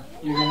it.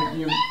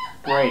 You're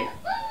great.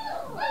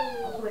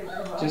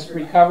 Just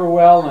recover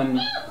well, and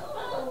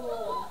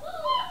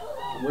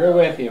we're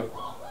with you.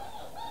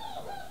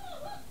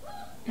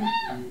 A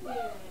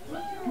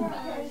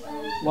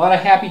lot of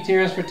happy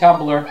tears for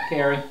Tumblr,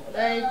 Carrie.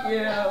 Thank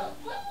you.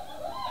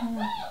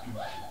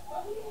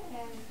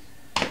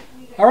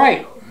 All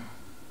right,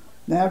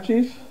 Now,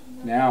 Chief?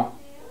 now.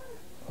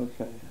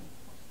 Okay.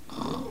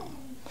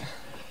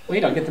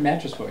 Wait, I'll get the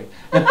mattress for you.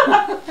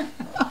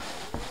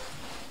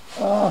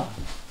 Oh,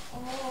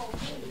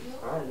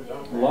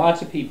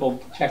 Lots of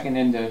people checking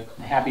in to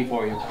happy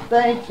for you.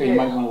 Thank So you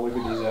might you. want to look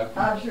at these up.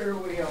 I sure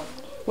will.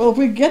 well, if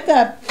we get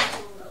that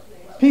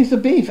piece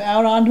of beef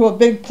out onto a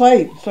big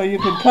plate so you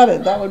can cut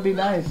it, that would be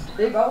nice.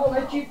 Steve, I will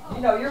let you,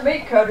 you're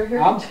meat cutter here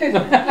I'll- too.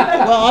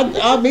 Well,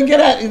 I'll be get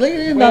at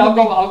Wait,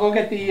 I'll go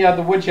get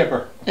the wood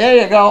chipper.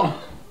 There you go.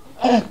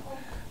 I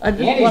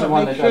just Andy's want the to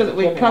one make that sure does that the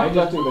we chipping. I cut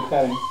just the do the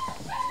cutting.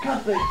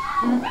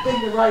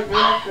 thing the right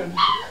direction.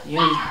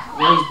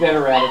 Andy's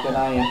better at it than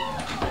I am.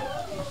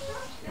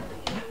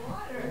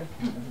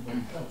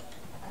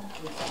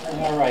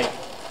 All right.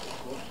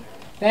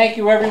 Thank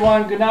you,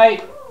 everyone. Good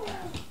night.